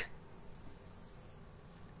MAC,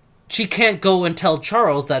 she can't go and tell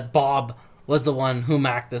Charles that Bob was the one who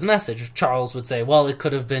MAC'd this message. Charles would say, well, it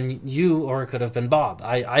could have been you or it could have been Bob.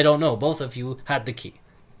 I don't know. Both of you had the key.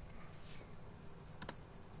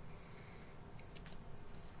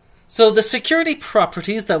 So the security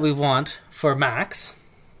properties that we want for MACs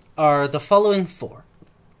are the following four.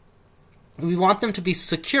 We want them to be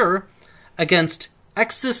secure against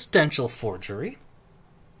existential forgery,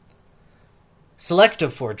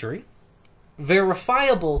 selective forgery,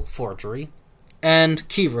 verifiable forgery, and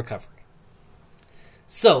key recovery.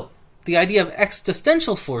 So, the idea of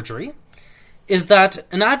existential forgery is that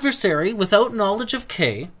an adversary without knowledge of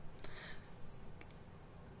K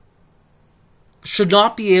should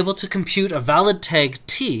not be able to compute a valid tag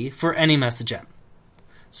T for any message M.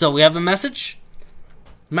 So we have a message.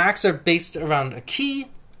 MACs are based around a key.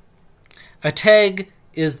 A tag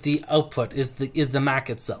is the output, is the MAC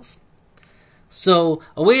itself. So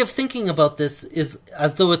a way of thinking about this is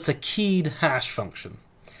as though it's a keyed hash function.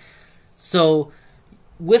 So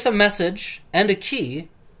with a message and a key,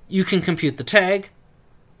 you can compute the tag.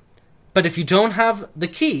 But if you don't have the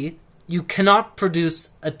key, you cannot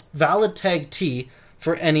produce a valid tag T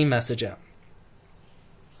for any message M.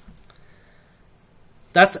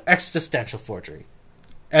 That's existential forgery.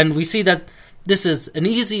 And we see that this is an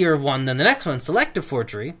easier one than the next one, selective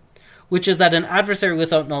forgery, which is that an adversary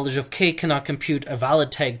without knowledge of K cannot compute a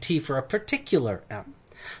valid tag T for a particular M.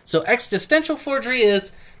 So existential forgery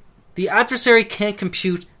is the adversary can't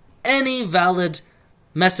compute any valid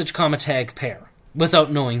message comma tag pair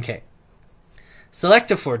without knowing K.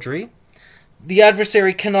 Selective forgery, the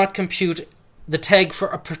adversary cannot compute the tag for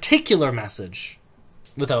a particular message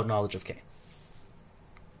without knowledge of K.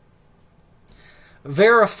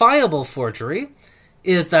 Verifiable forgery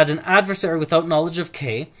is that an adversary without knowledge of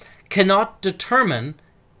K cannot determine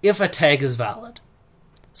if a tag is valid.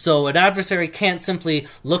 So an adversary can't simply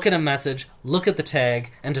look at a message, look at the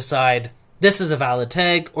tag, and decide this is a valid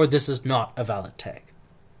tag or this is not a valid tag.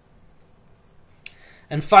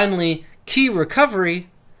 And finally, key recovery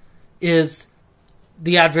is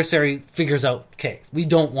the adversary figures out, okay, we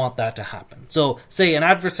don't want that to happen. So say an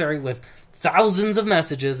adversary with thousands of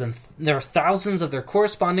messages and there are thousands of their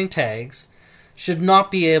corresponding tags should not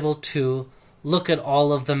be able to look at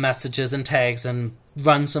all of the messages and tags and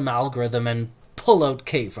run some algorithm and pull out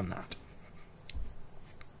K from that.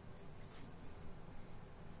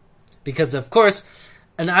 Because, of course,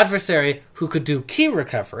 an adversary who could do key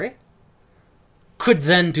recovery could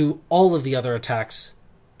then do all of the other attacks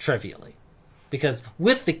trivially. Because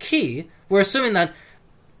with the key, we're assuming that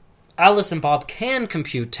Alice and Bob can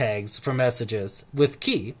compute tags for messages with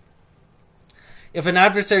key. If an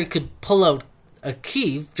adversary could pull out a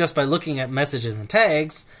key just by looking at messages and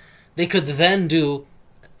tags, they could then do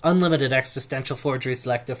unlimited existential forgeries,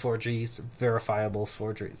 selective forgeries, verifiable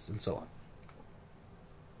forgeries, and so on.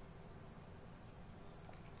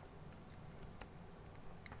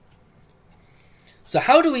 So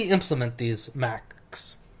how do we implement these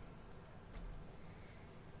MACs?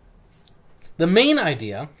 The main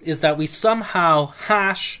idea is that we somehow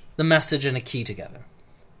hash the message and a key together.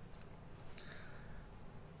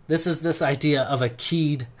 This is this idea of a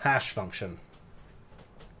keyed hash function.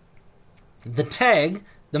 The tag,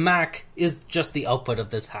 the MAC, is just the output of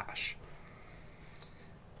this hash.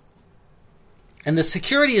 And the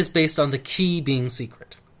security is based on the key being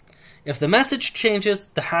secret. If the message changes,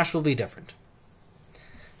 the hash will be different.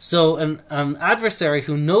 So an adversary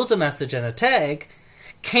who knows a message and a tag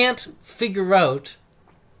can't figure out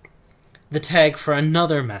the tag for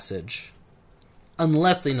another message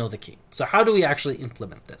unless they know the key. So how do we actually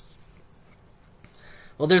implement this?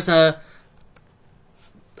 Well, there's a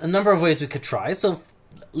number of ways we could try. So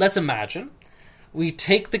let's imagine we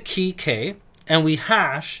take the key K and we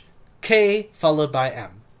hash K followed by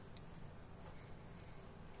M.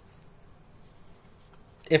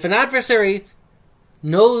 If an adversary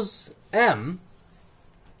knows M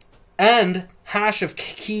and hash of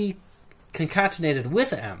key concatenated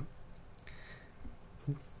with M,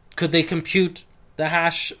 could they compute the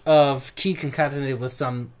hash of key concatenated with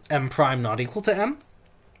some M prime not equal to M?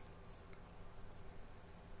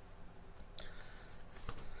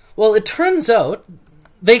 Well, it turns out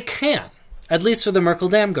they can, at least for the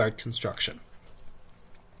Merkle-Damgard construction.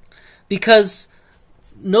 Because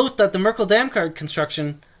note that the Merkle-Damgard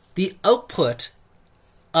construction, the output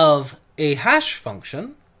of a hash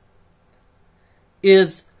function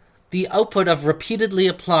is the output of repeatedly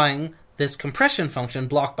applying this compression function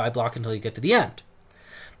block by block until you get to the end.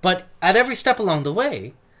 But at every step along the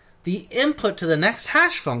way, the input to the next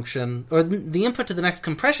hash function, or the input to the next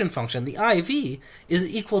compression function, the IV, is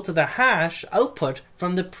equal to the hash output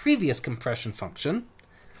from the previous compression function.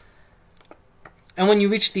 And when you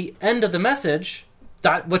reach the end of the message,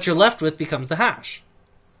 that what you're left with becomes the hash.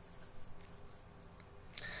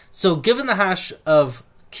 So given the hash of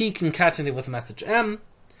key concatenated with message M,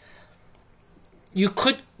 you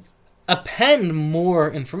could append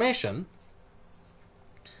more information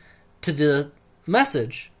to the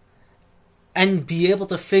message and be able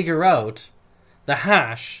to figure out the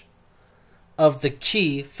hash of the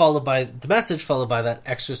key followed by the message followed by that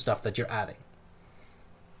extra stuff that you're adding.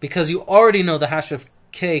 Because you already know the hash of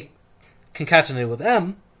K concatenated with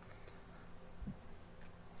M,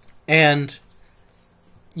 and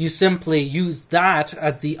you simply use that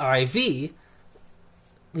as the IV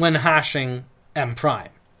when hashing M prime.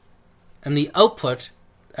 And the output,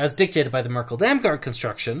 as dictated by the Merkle-Damgard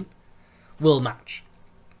construction, will match.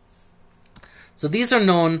 So these are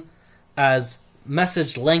known as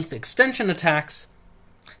message length extension attacks.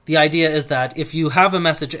 The idea is that if you have a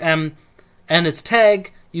message M and its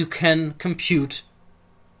tag, you can compute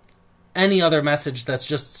any other message that's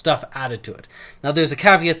just stuff added to it. Now there's a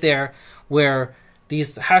caveat there where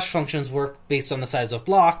these hash functions work based on the size of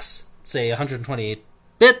blocks, say 128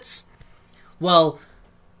 bits. Well,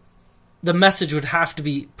 the message would have to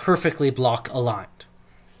be perfectly block aligned.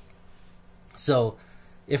 So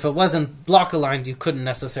if it wasn't block aligned, you couldn't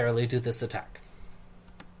necessarily do this attack.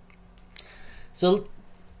 So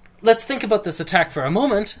let's think about this attack for a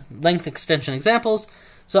moment, length extension examples.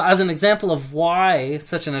 So as an example of why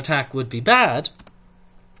such an attack would be bad,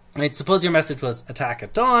 right, suppose your message was attack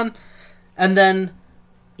at dawn, and then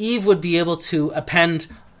Eve would be able to append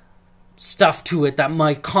stuff to it that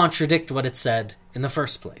might contradict what it said in the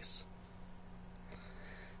first place.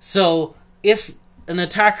 So if an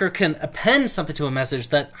attacker can append something to a message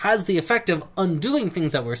that has the effect of undoing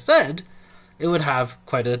things that were said, it would have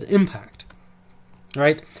quite an impact.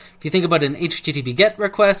 right? If you think about an HTTP GET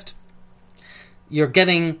request, you're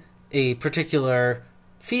getting a particular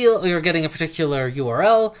field, or you're getting a particular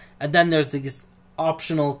URL, and then there's these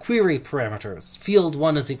optional query parameters. Field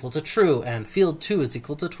 1 is equal to true, and field 2 is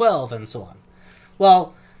equal to 12, and so on.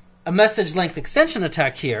 Well, a message length extension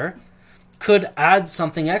attack here could add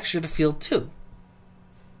something extra to field 2.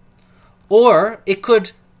 Or it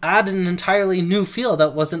could add an entirely new field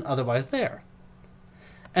that wasn't otherwise there.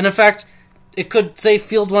 And in fact, it could say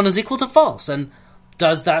field 1 is equal to false, and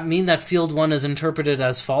does that mean that field 1 is interpreted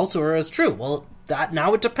as false or as true? Well,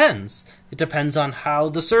 now it depends. It depends on how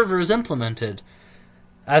the server is implemented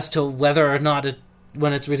as to whether or not it,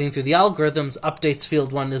 when it's reading through the algorithms, updates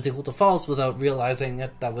field 1 is equal to false without realizing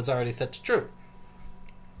that was already set to true.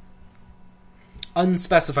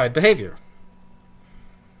 Unspecified behavior.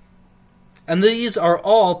 And these are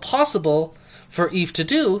all possible for Eve to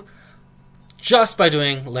do just by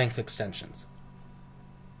doing length extensions.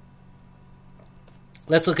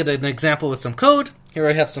 Let's look at an example with some code. Here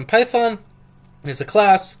I have some Python. There's a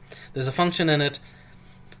class. There's a function in it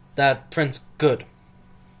that prints good.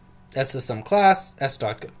 S is some class,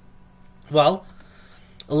 s.good. Well,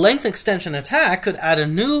 a length extension attack could add a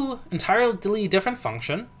new, entirely different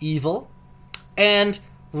function, evil, and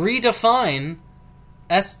redefine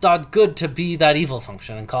s.good to be that evil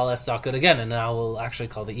function and call s.good again, and now we'll actually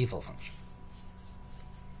call the evil function.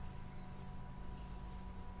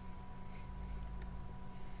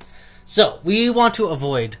 So, we want to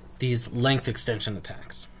avoid these length extension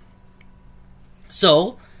attacks.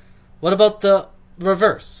 So, what about the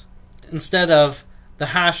reverse? Instead of the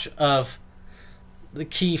hash of the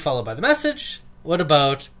key followed by the message, what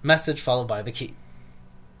about message followed by the key?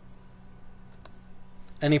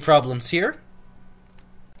 Any problems here?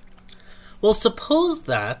 Well, suppose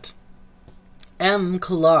that M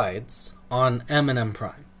collides on M and M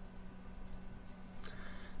prime.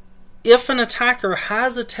 If an attacker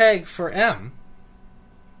has a tag for M,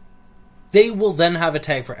 they will then have a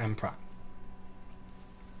tag for M prime.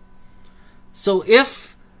 So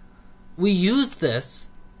if we use this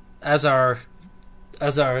as our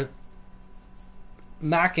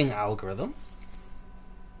macking algorithm,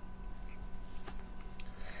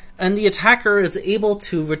 and the attacker is able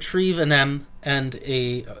to retrieve an M and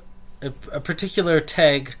a particular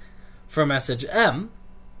tag for message M,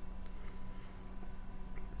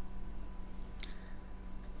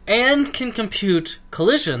 and can compute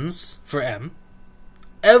collisions for M,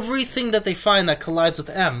 everything that they find that collides with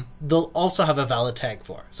M, they'll also have a valid tag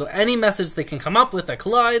for. So any message they can come up with that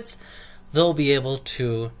collides, they'll be able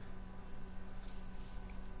to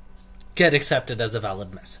get accepted as a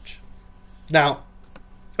valid message. Now,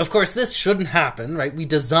 of course, this shouldn't happen, right? We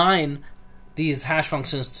design these hash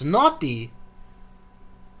functions to not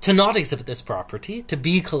exhibit this property, to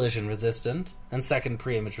be collision resistant and second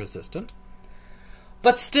preimage resistant.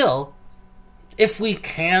 But still, if we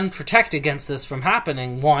can protect against this from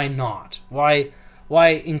happening, why not? Why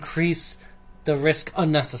increase the risk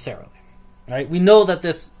unnecessarily? Right? We know that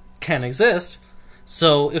this can exist,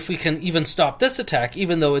 so if we can even stop this attack,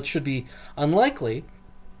 even though it should be unlikely,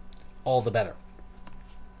 all the better.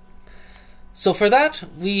 So for that,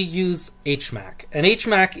 we use HMAC. And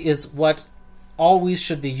HMAC is what always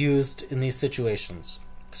should be used in these situations.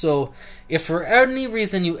 So if for any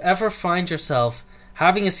reason you ever find yourself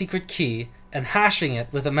having a secret key and hashing it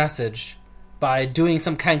with a message by doing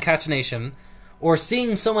some concatenation, or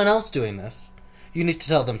seeing someone else doing this, you need to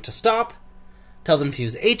tell them to stop, tell them to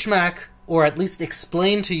use HMAC, or at least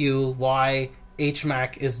explain to you why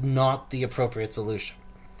HMAC is not the appropriate solution.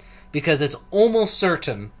 Because it's almost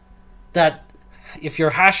certain that if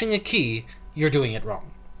you're hashing a key, you're doing it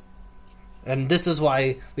wrong. And this is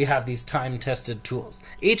why we have these time-tested tools.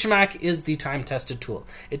 HMAC is the time-tested tool.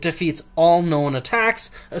 It defeats all known attacks,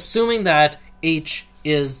 assuming that H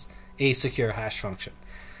is a secure hash function.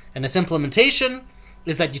 And its implementation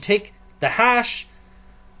is that you take the hash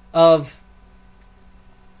of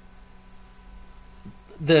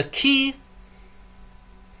the key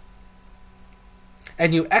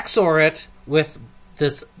and you XOR it with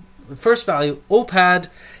this first value, OPAD,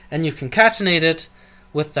 and you concatenate it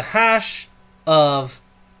with the hash of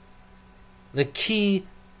the key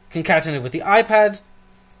concatenated with the iPad,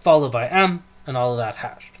 followed by M, and all of that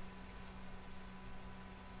hashed.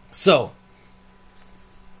 So,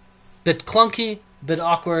 bit clunky, bit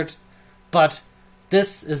awkward, but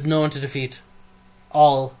this is known to defeat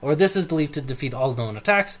all, or this is believed to defeat all known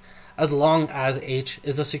attacks, as long as H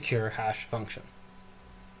is a secure hash function.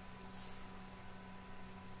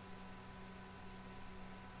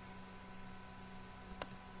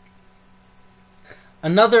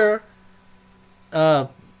 Another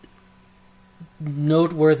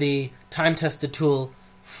noteworthy time-tested tool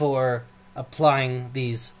for applying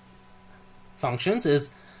these functions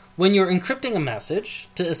is when you're encrypting a message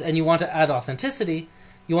and you want to add authenticity,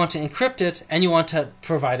 you want to encrypt it and you want to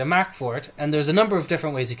provide a MAC for it. And there's a number of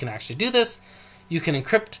different ways you can actually do this. You can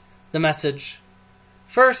encrypt the message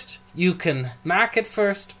first, you can MAC it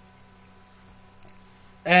first,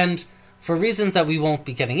 and for reasons that we won't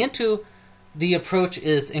be getting into, the approach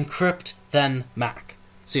is encrypt, then MAC.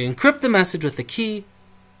 So you encrypt the message with the key,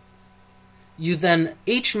 you then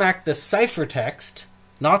HMAC the ciphertext,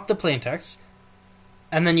 not the plaintext,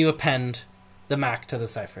 and then you append the MAC to the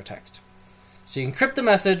ciphertext. So you encrypt the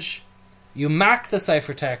message, you MAC the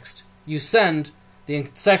ciphertext, you send the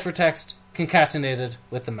ciphertext concatenated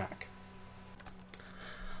with the MAC.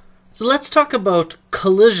 So let's talk about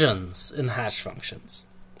collisions in hash functions.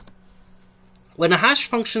 When a hash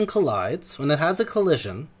function collides, when it has a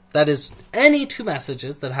collision, that is any two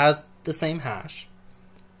messages that has the same hash,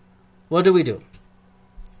 what do?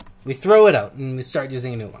 We throw it out and we start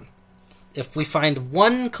using a new one. If we find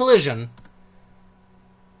one collision,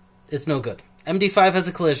 it's no good. MD5 has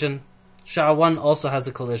a collision, SHA-1 also has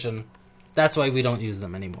a collision. That's why we don't use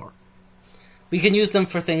them anymore. We can use them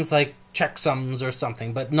for things like checksums or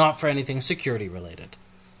something, but not for anything security related.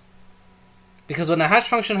 Because when a hash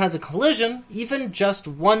function has a collision, even just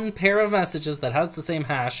one pair of messages that has the same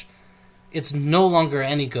hash, it's no longer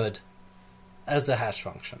any good as a hash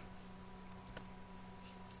function.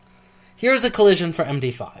 Here's a collision for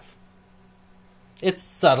MD5. It's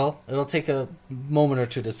subtle. It'll take a moment or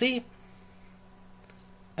two to see.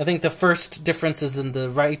 I think the first difference is in the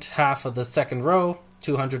right half of the second row,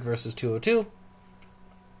 200 versus 202.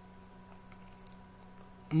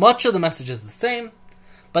 Much of the message is the same,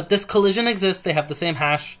 but this collision exists. They have the same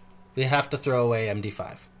hash. We have to throw away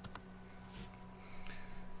MD5.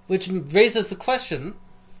 Which raises the question,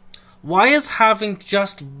 why is having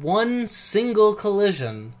just one single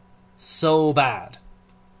collision so bad?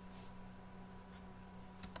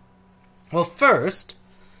 Well, first,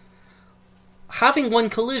 having one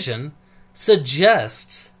collision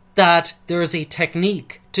suggests that there is a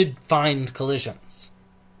technique to find collisions.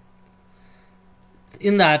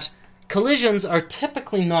 In that, collisions are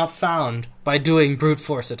typically not found by doing brute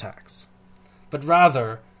force attacks, but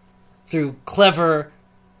rather through clever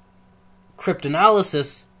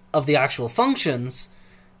cryptanalysis of the actual functions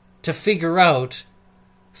to figure out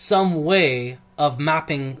some way of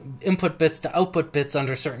mapping input bits to output bits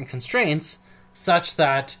under certain constraints such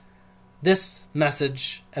that this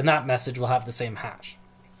message and that message will have the same hash.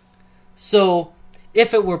 So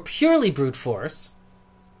if it were purely brute force,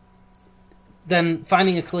 then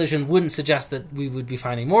finding a collision wouldn't suggest that we would be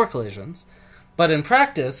finding more collisions. But in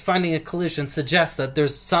practice, finding a collision suggests that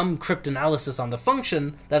there's some cryptanalysis on the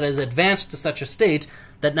function that is advanced to such a state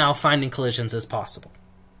that now finding collisions is possible.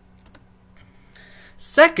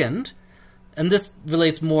 Second, and this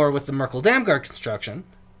relates more with the Merkle-Damgard construction,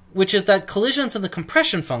 which is that collisions in the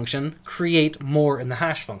compression function create more in the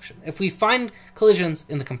hash function. If we find collisions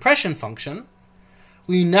in the compression function,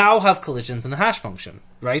 we now have collisions in the hash function,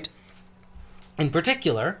 right? In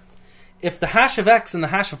particular, if the hash of x and the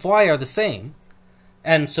hash of y are the same,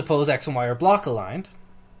 and suppose x and y are block aligned,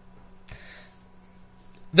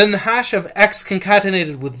 then the hash of x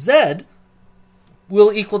concatenated with z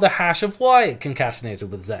will equal the hash of y concatenated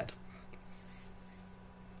with z.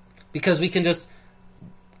 Because we can just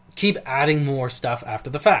keep adding more stuff after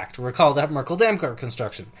the fact. Recall that Merkle-Damgard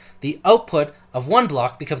construction. The output of one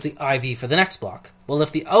block becomes the IV for the next block. Well,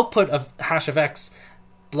 if the output of hash of x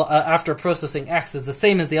after processing x is the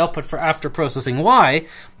same as the output for after processing y,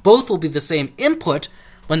 both will be the same input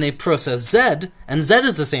when they process z, and z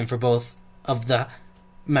is the same for both of the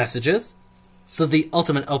messages, so the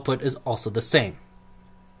ultimate output is also the same.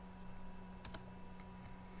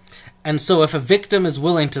 And so if a victim is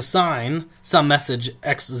willing to sign some message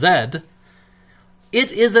XZ,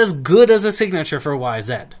 it is as good as a signature for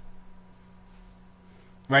YZ.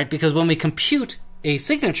 Right? Because when we compute a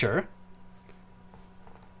signature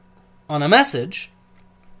on a message,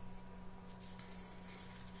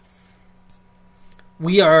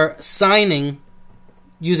 we are signing,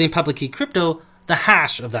 using public key crypto, the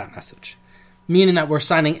hash of that message. Meaning that we're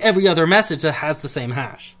signing every other message that has the same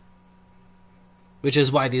hash. Which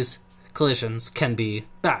is why these collisions can be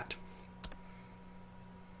bad.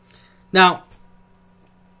 Now,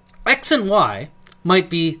 X and Y might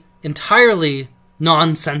be entirely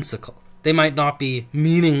nonsensical. They might not be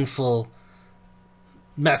meaningful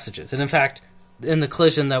messages. And in fact, in the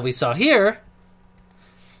collision that we saw here,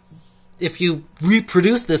 if you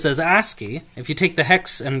reproduce this as ASCII, if you take the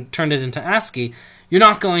hex and turn it into ASCII, you're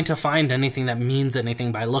not going to find anything that means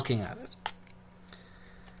anything by looking at it.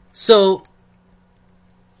 So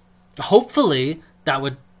hopefully that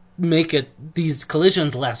would make these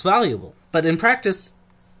collisions less valuable. But in practice,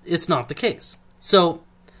 it's not the case. So,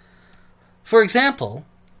 for example,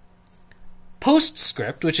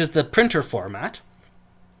 PostScript, which is the printer format,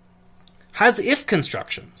 has if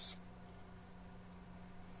constructions.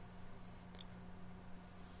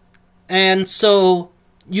 And so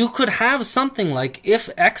you could have something like, if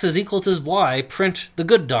x is equal to y, print the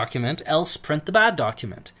good document, else print the bad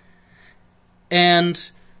document.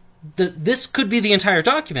 And this could be the entire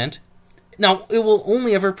document. Now, it will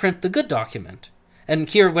only ever print the good document. And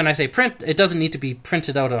here, when I say print, it doesn't need to be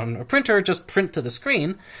printed out on a printer, just print to the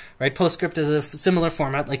screen, right? PostScript is a similar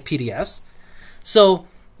format like PDFs. So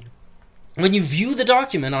when you view the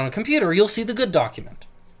document on a computer, you'll see the good document.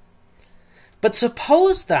 But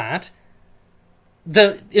suppose that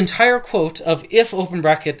the entire quote of if open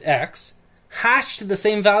bracket x hashed to the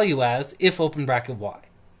same value as if open bracket y,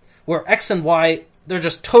 where x and y, they're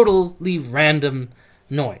just totally random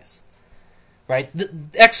noise, right? The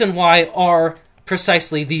x and y are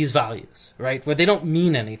precisely these values, right? Where they don't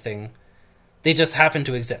mean anything, they just happen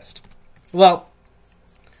to exist. Well,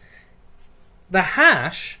 the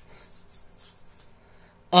hash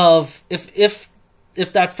of if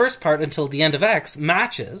that first part until the end of x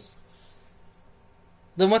matches,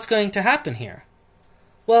 then what's going to happen here?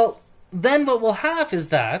 Well, then what we'll have is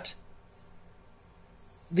that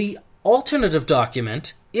the alternative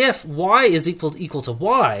document, if y is equal to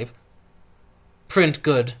y, print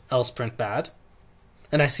good, else print bad.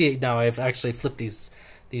 And I see now I've actually flipped these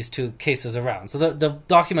two cases around. So the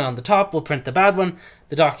document on the top will print the bad one.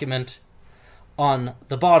 The document on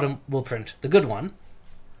the bottom will print the good one.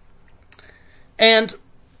 And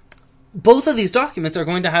both of these documents are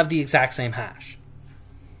going to have the exact same hash.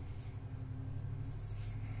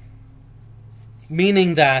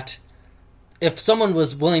 Meaning that if someone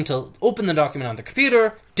was willing to open the document on the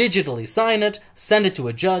computer, digitally sign it, send it to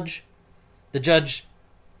a judge, the judge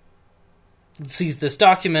sees this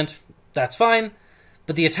document, that's fine,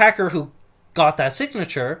 but the attacker who got that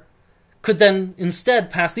signature could then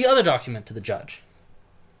instead pass the other document to the judge,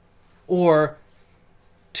 or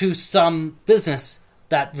to some business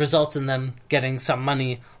that results in them getting some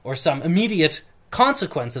money or some immediate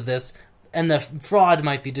consequence of this, and the fraud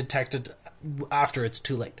might be detected after it's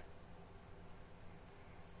too late.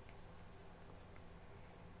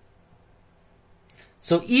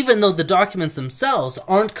 So even though the documents themselves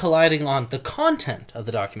aren't colliding on the content of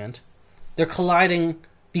the document, they're colliding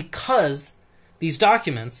because these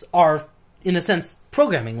documents are, in a sense,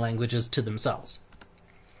 programming languages to themselves.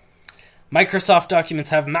 Microsoft documents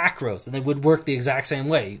have macros, and they would work the exact same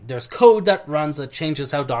way. There's code that runs that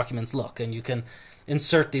changes how documents look, and you can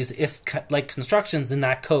insert these if-like constructions in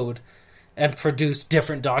that code and produce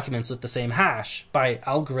different documents with the same hash by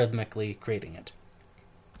algorithmically creating it.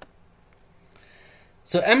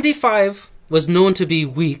 So MD5 was known to be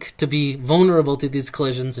weak, to be vulnerable to these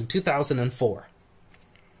collisions in 2004.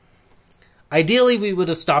 Ideally, we would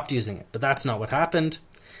have stopped using it, but that's not what happened.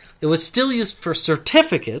 It was still used for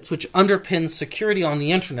certificates, which underpins security on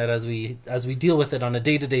the internet as we deal with it on a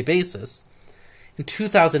day-to-day basis, in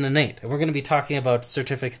 2008. And we're going to be talking about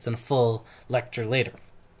certificates in a full lecture later.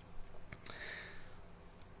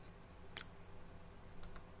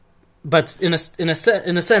 But in a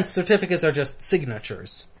sense, certificates are just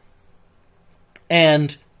signatures.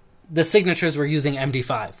 And the signatures were using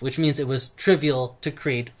MD5, which means it was trivial to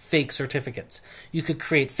create fake certificates. You could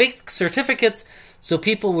create fake certificates, so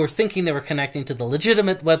people were thinking they were connecting to the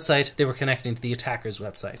legitimate website, they were connecting to the attacker's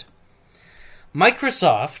website.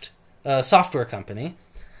 Microsoft, a software company,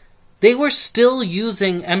 they were still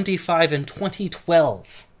using MD5 in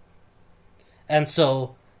 2012. And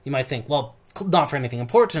so you might think, well, not for anything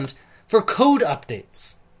important, for code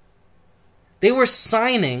updates. They were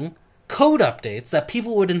signing code updates that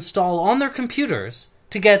people would install on their computers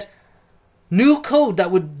to get new code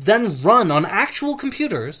that would then run on actual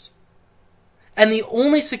computers, and the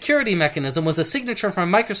only security mechanism was a signature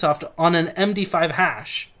from Microsoft on an MD5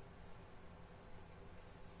 hash.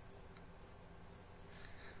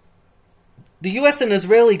 The US and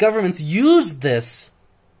Israeli governments used this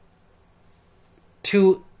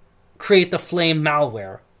to create the Flame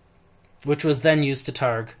malware, which was then used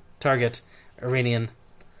to target Iranian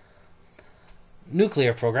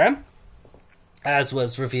nuclear program, as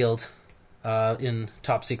was revealed in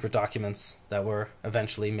top secret documents that were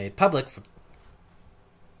eventually made public.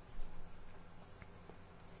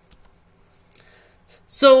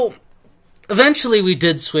 So eventually we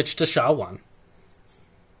did switch to SHA-1.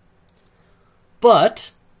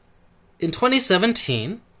 But in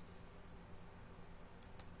 2017,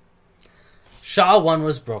 SHA-1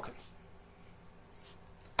 was broken.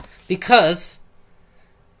 Because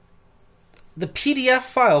the PDF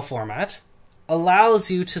file format allows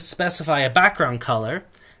you to specify a background color,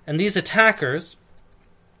 and these attackers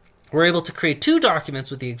were able to create two documents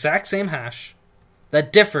with the exact same hash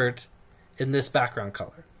that differed in this background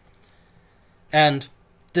color. And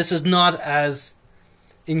this is not as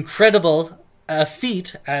incredible a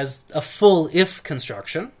feat as a full if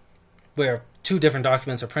construction, where two different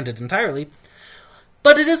documents are printed entirely,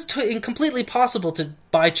 but it is completely possible to,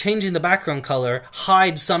 by changing the background color,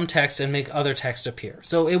 hide some text and make other text appear.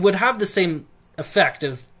 So it would have the same effect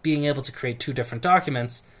of being able to create two different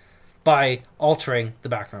documents by altering the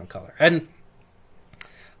background color. And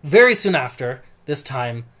very soon after this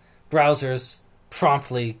time, browsers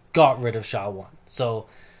promptly got rid of SHA-1. So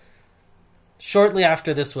shortly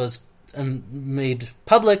after this was made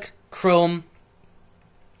public, Chrome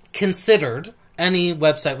considered any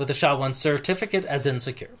website with a SHA-1 certificate as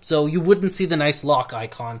insecure. So you wouldn't see the nice lock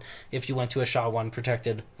icon if you went to a SHA-1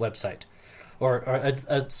 protected website, or a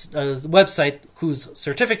website whose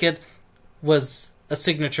certificate was a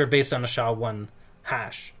signature based on a SHA-1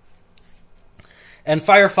 hash. And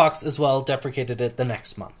Firefox as well deprecated it the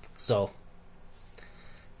next month. So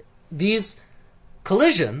these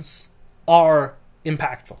collisions are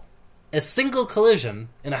impactful. A single collision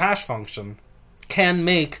in a hash function can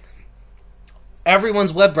make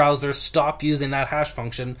everyone's web browser stop using that hash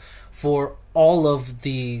function for all of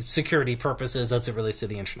the security purposes as it relates to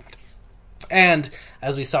the internet. And,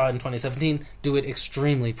 as we saw in 2017, do it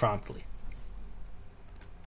extremely promptly.